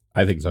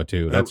 I think so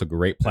too. That's a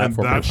great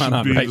platform. And that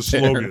should be the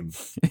slogan.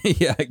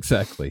 Yeah,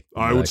 exactly.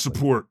 I would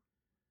support.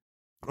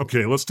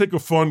 Okay, let's take a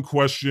fun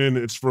question.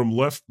 It's from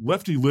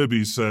Lefty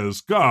Libby says,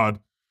 God,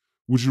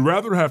 would you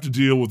rather have to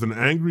deal with an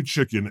angry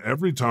chicken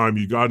every time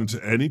you got into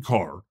any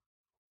car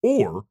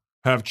or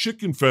have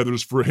chicken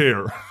feathers for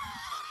hair?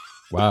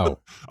 Wow.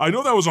 I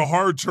know that was a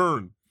hard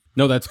turn.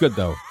 No, that's good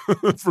though.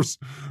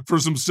 for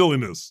some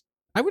silliness.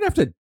 I would have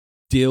to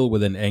deal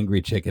with an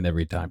angry chicken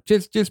every time.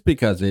 Just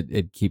because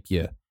it'd keep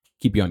you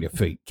on your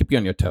feet, keep you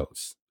on your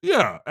toes.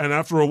 Yeah, and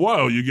after a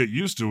while, you get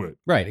used to it.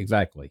 Right,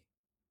 exactly.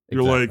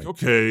 You're like,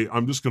 okay,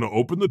 I'm just going to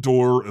open the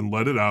door and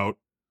let it out.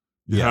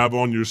 You have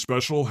on your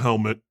special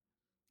helmet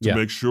to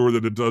make sure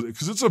that it does,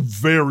 because it's a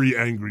very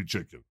angry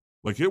chicken.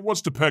 Like, it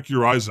wants to peck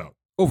your eyes out.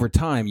 Over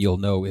time, you'll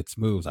know its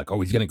moves. Like, oh,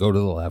 he's going to go to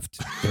the left.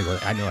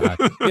 I know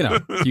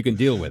how, you can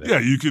deal with it. Yeah,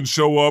 you can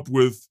show up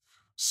with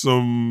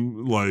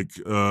some, like,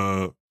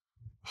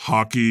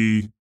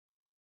 hockey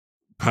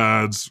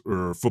pads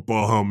or a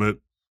football helmet.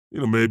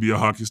 Maybe a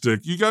hockey stick.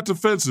 You got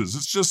defenses.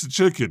 It's just a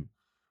chicken.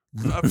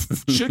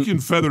 Chicken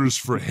feathers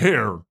for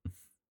hair.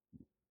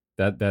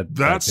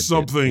 That's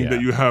something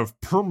that you have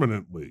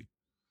permanently.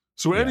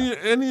 So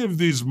any of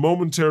these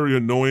momentary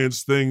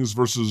annoyance things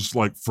versus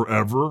like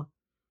forever,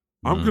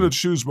 I'm going to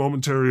choose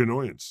momentary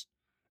annoyance.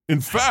 In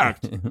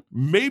fact,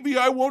 maybe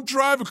I won't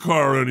drive a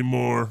car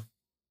anymore.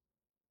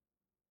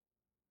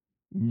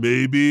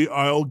 Maybe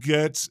I'll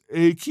get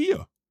a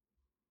Kia.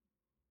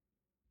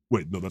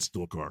 Wait, no, that's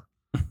still a car.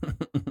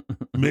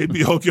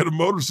 Maybe I'll get a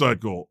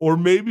motorcycle. Or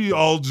maybe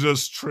I'll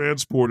just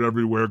transport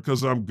everywhere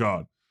because I'm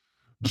God.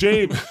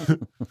 James,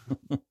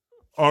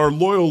 our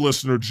loyal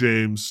listener,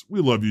 James,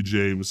 we love you,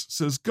 James,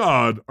 says,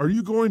 God, are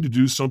you going to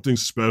do something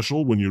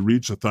special when you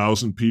reach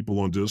 1,000 people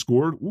on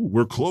Discord? Ooh,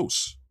 we're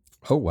close.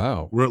 Oh,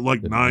 wow. We're at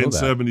like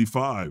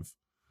 975.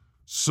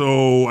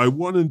 So I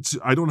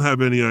don't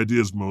have any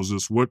ideas,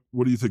 Moses. What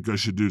do you think I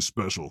should do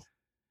special?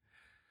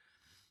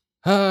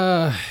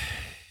 I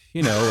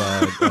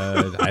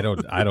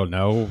don't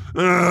know.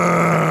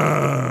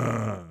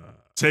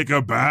 Take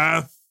a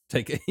bath.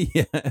 Take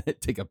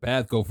a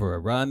bath, go for a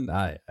run.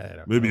 I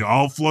don't Maybe know.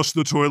 I'll flush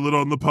the toilet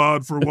on the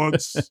pod for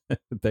once.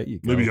 There you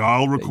go. Maybe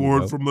I'll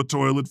record from the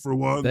toilet for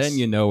once. Then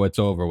you know it's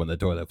over when the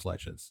toilet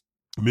flushes.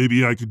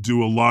 Maybe I could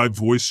do a live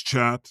voice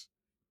chat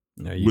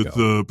with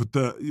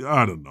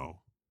I don't know.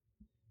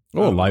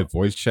 Oh, a live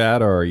voice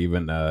chat or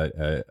even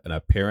an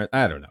appearance.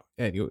 I don't know.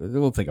 Yeah,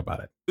 we'll think about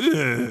it.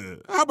 Yeah.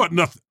 How about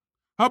nothing?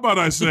 How about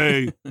I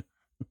say,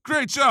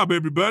 great job,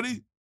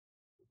 everybody.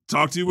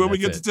 Talk to you when we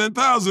get to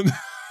 10,000.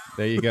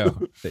 There you go.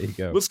 There you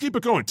go. Let's keep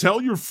it going. Tell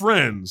your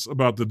friends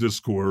about the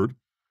Discord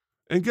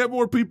and get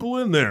more people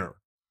in there.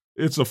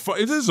 It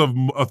is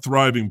a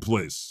thriving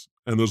place,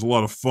 and there's a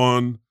lot of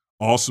fun,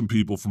 awesome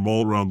people from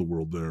all around the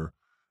world there.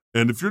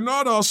 And if you're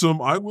not awesome,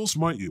 I will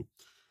smite you.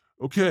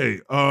 Okay.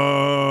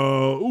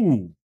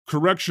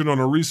 Correction on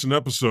a recent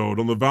episode,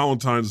 on the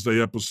Valentine's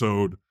Day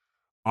episode.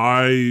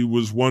 I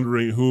was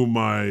wondering who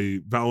my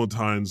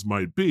Valentine's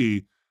might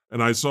be,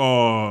 and I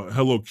saw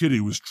Hello Kitty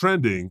was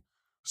trending,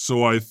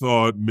 so I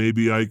thought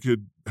maybe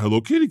Hello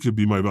Kitty could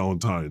be my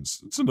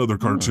Valentine's. It's another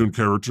cartoon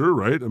character,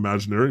 right?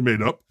 Imaginary,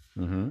 made up.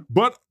 Mm-hmm.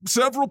 But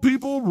several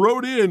people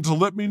wrote in to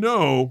let me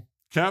know.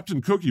 Captain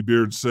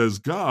Cookiebeard says,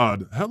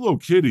 God, Hello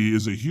Kitty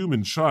is a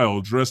human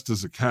child dressed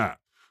as a cat.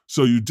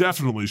 So you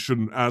definitely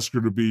shouldn't ask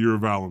her to be your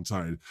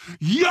Valentine.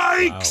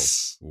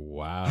 Yikes!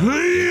 Wow.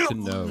 Good to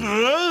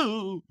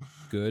know.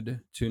 Good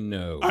to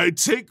know. I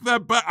take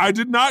that back. I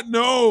did not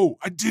know.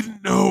 I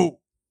didn't know.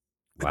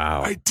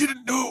 Wow. I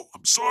didn't know.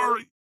 I'm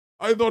sorry.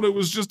 I thought it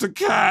was just a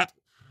cat.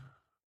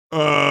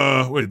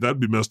 Wait, that'd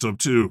be messed up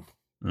too.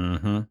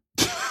 Mm-hmm.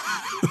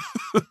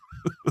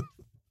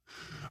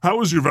 How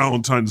was your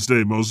Valentine's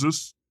Day,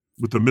 Moses?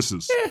 With the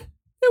missus? It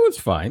was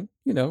fine.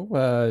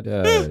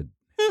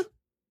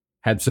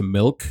 Had some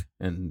milk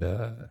and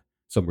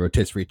some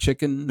rotisserie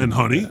chicken. And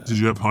honey? Did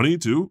you have honey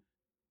too?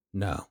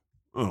 No.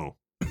 Oh.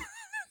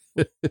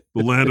 The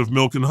land of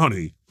milk and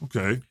honey.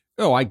 Okay.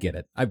 Oh, I get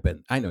it. I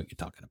know what you're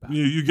talking about.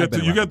 You get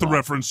the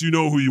reference. You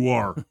know who you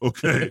are.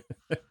 Okay.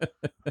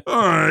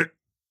 All right.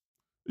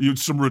 You had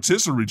some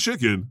rotisserie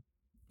chicken.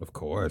 Of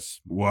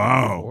course.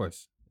 Wow. Of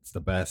course. It's the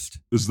best.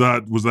 Was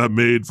that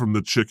made from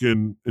the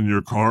chicken in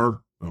your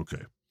car?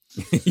 Okay.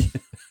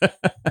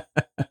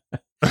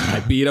 I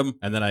beat him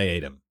and then I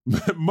ate him.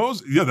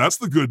 That's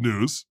the good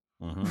news.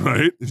 Mm-hmm.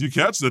 Right? If you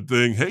catch that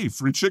thing, hey,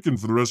 free chicken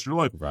for the rest of your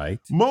life. Right.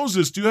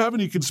 Moses, do you have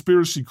any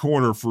conspiracy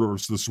corner for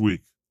us this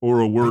week? Or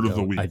a word of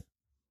the week?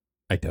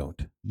 I don't.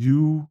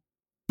 You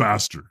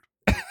bastard.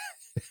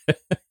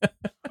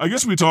 I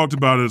guess we talked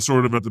about it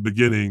sort of at the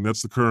beginning.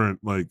 That's the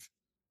current,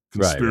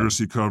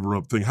 conspiracy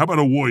cover-up thing. How about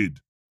a void?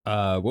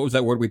 What was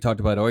that word we talked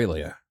about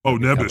earlier? Oh,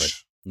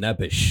 nebbish.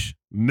 Nebbish.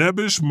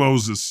 Nebbish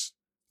Moses.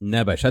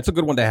 Nebbish. That's a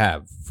good one to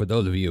have for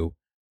those of you.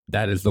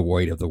 That is the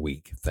word of the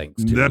week.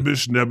 Thanks to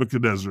Nebbish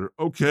Nebuchadnezzar.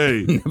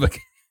 Okay.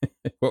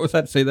 What was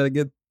that? Say that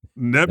again.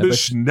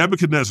 Nebbish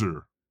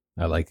Nebuchadnezzar.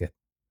 I like it.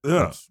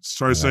 Yeah.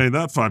 Try saying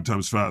that 5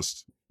 times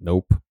fast.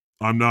 Nope.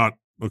 I'm not.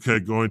 Okay,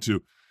 going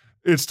to.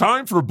 It's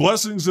time for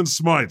Blessings and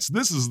Smites.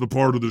 This is the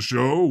part of the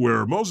show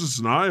where Moses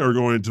and I are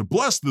going to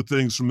bless the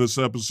things from this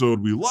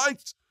episode we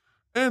liked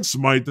and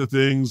smite the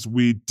things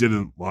we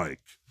didn't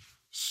like.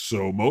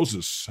 So,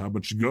 Moses, how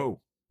about you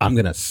go? I'm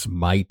going to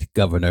smite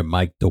Governor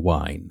Mike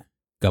DeWine,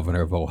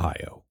 governor of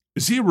Ohio.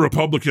 Is he a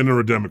Republican or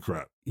a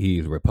Democrat?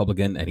 He's a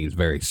Republican, and he's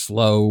very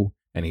slow,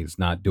 and he's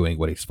not doing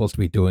what he's supposed to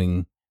be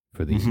doing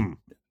for the... Mm-hmm.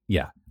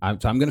 Yeah,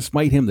 so I'm going to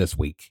smite him this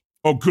week.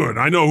 Oh, good.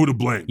 I know who to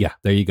blame. Yeah,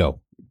 there you go.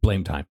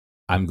 Blame time.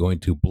 I'm going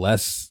to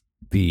bless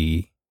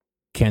the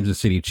Kansas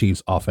City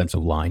Chiefs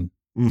offensive line.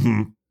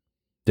 Mm-hmm.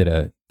 Did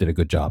a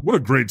good job. What a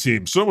great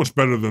team. So much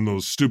better than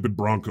those stupid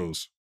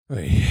Broncos.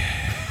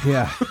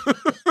 Yeah.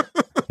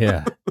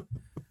 Yeah.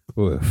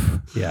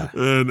 Oof. Yeah.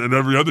 And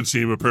every other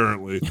team,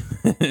 apparently.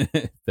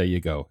 There you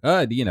go.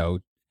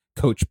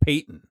 Coach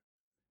Payton.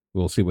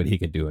 We'll see what he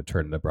can do and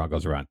turn the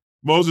Broncos around.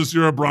 Moses,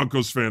 you're a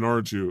Broncos fan,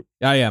 aren't you?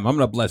 I am. I'm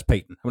going to bless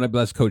Payton. I'm going to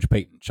bless Coach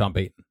Payton, Sean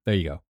Payton. There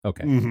you go.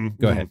 Okay. Mm-hmm.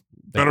 Go ahead.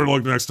 Better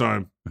luck next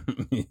time.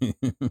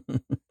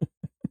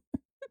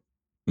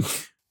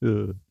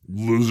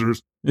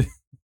 Losers.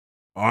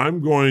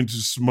 I'm going to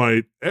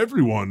smite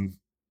everyone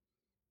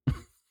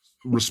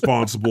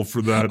responsible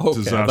for that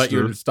disaster. I thought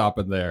you were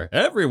stopping there.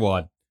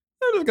 Everyone.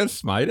 I'm just gonna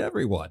smite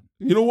everyone.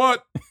 You know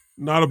what?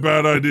 Not a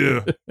bad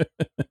idea.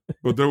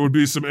 But there would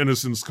be some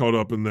innocence caught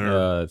up in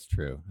there. That's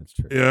true. That's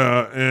true.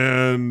 Yeah,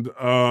 and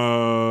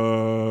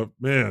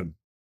man,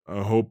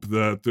 I hope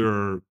that there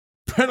are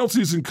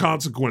penalties and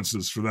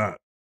consequences for that.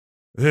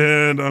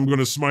 And I'm going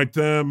to smite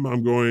them.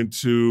 I'm going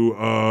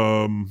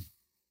to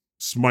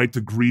smite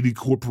the greedy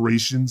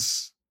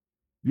corporations.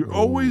 You're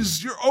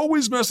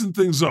always messing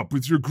things up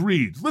with your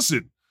greed.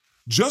 Listen,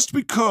 just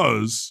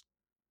because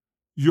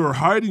you're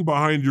hiding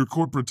behind your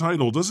corporate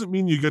title doesn't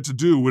mean you get to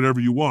do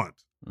whatever you want.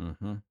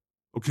 Mm-hmm.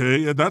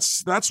 Okay, and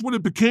that's what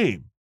it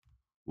became.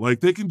 Like,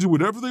 they can do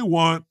whatever they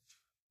want,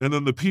 and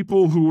then the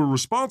people who are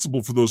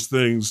responsible for those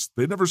things,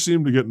 they never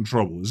seem to get in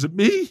trouble. Is it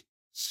me?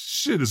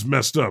 Shit is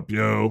messed up,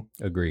 yo.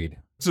 Agreed.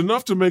 It's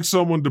enough to make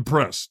someone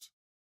depressed.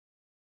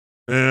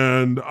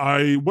 And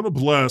I want to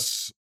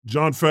bless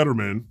John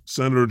Fetterman.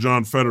 Senator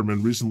John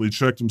Fetterman recently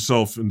checked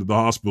himself into the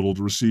hospital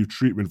to receive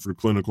treatment for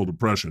clinical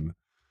depression.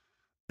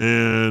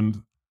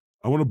 And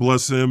I want to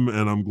bless him,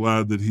 and I'm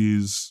glad that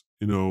he's,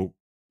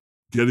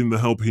 getting the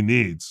help he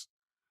needs.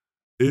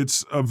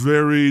 It's a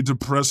very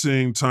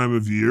depressing time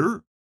of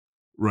year,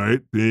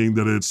 right? Being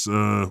that it's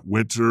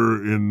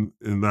winter in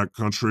that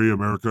country,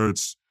 America.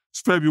 It's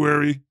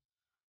February,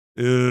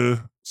 so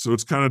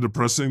it's kind of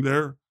depressing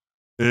there.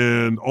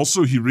 And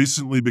also, he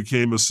recently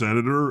became a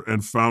senator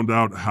and found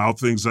out how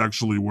things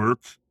actually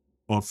work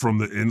from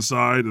the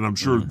inside, and I'm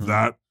sure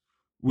that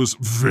was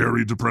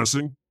very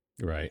depressing.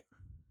 Right.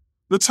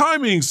 The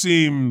timing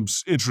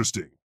seems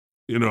interesting.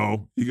 He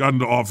got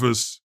into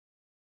office,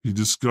 he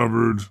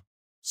discovered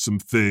some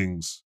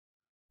things,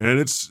 and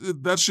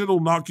that shit'll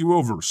knock you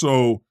over.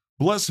 So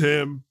bless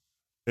him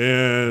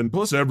and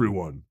bless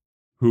everyone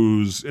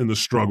who's in the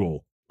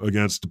struggle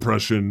against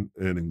depression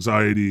and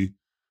anxiety.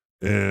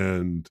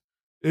 And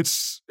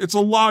it's a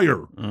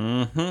liar.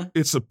 Mm-hmm.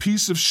 It's a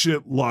piece of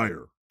shit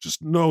liar.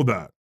 Just know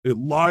that. It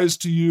lies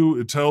to you.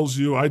 It tells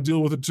you, I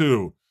deal with it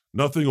too.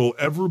 Nothing will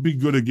ever be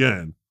good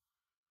again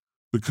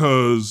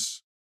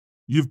because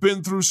you've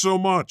been through so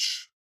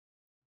much.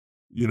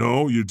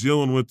 You're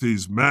dealing with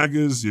these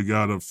MAGAs. You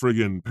got a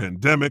friggin'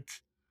 pandemic.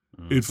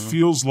 It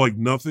feels like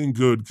nothing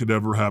good could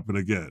ever happen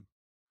again.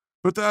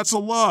 But that's a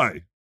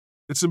lie.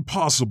 It's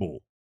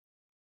impossible.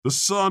 The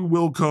sun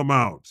will come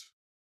out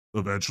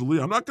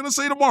eventually. I'm not going to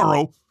say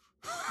tomorrow.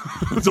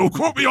 Don't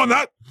quote me on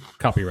that.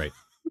 Copyright.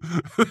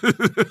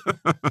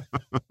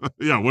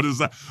 Yeah, what is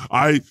that?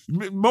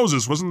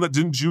 Moses,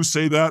 didn't you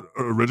say that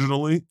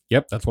originally?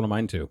 Yep, that's one of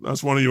mine too.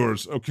 That's one of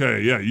yours. Okay,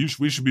 yeah,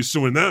 we should be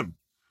suing them.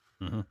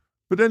 Mm-hmm.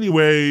 But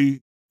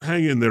anyway,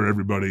 hang in there,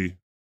 everybody.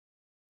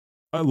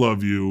 I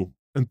love you,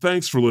 and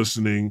thanks for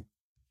listening.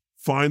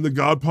 Find the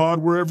God Pod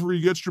wherever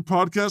you get your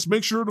podcast.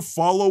 Make sure to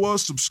follow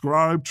us,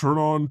 subscribe, turn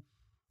on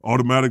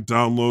automatic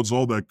downloads,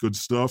 all that good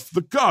stuff.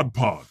 The God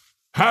Pod.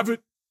 Have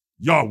it,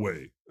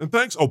 Yahweh. And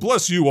thanks. Oh,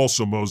 bless you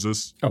also,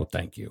 Moses. Oh,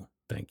 thank you.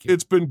 Thank you.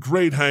 It's been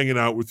great hanging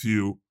out with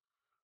you.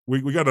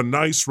 We got a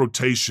nice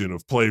rotation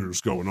of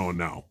players going on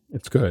now.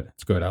 It's good.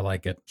 It's good. I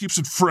like it. Keeps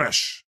it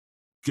fresh.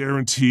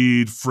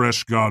 Guaranteed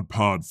fresh God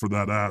Pod for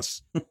that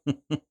ass.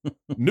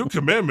 New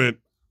commandment,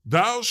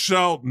 thou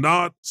shalt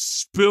not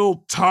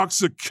spill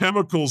toxic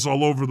chemicals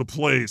all over the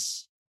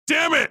place.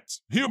 Damn it,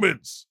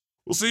 humans.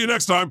 We'll see you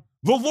next time.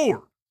 The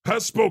Lord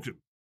has spoken.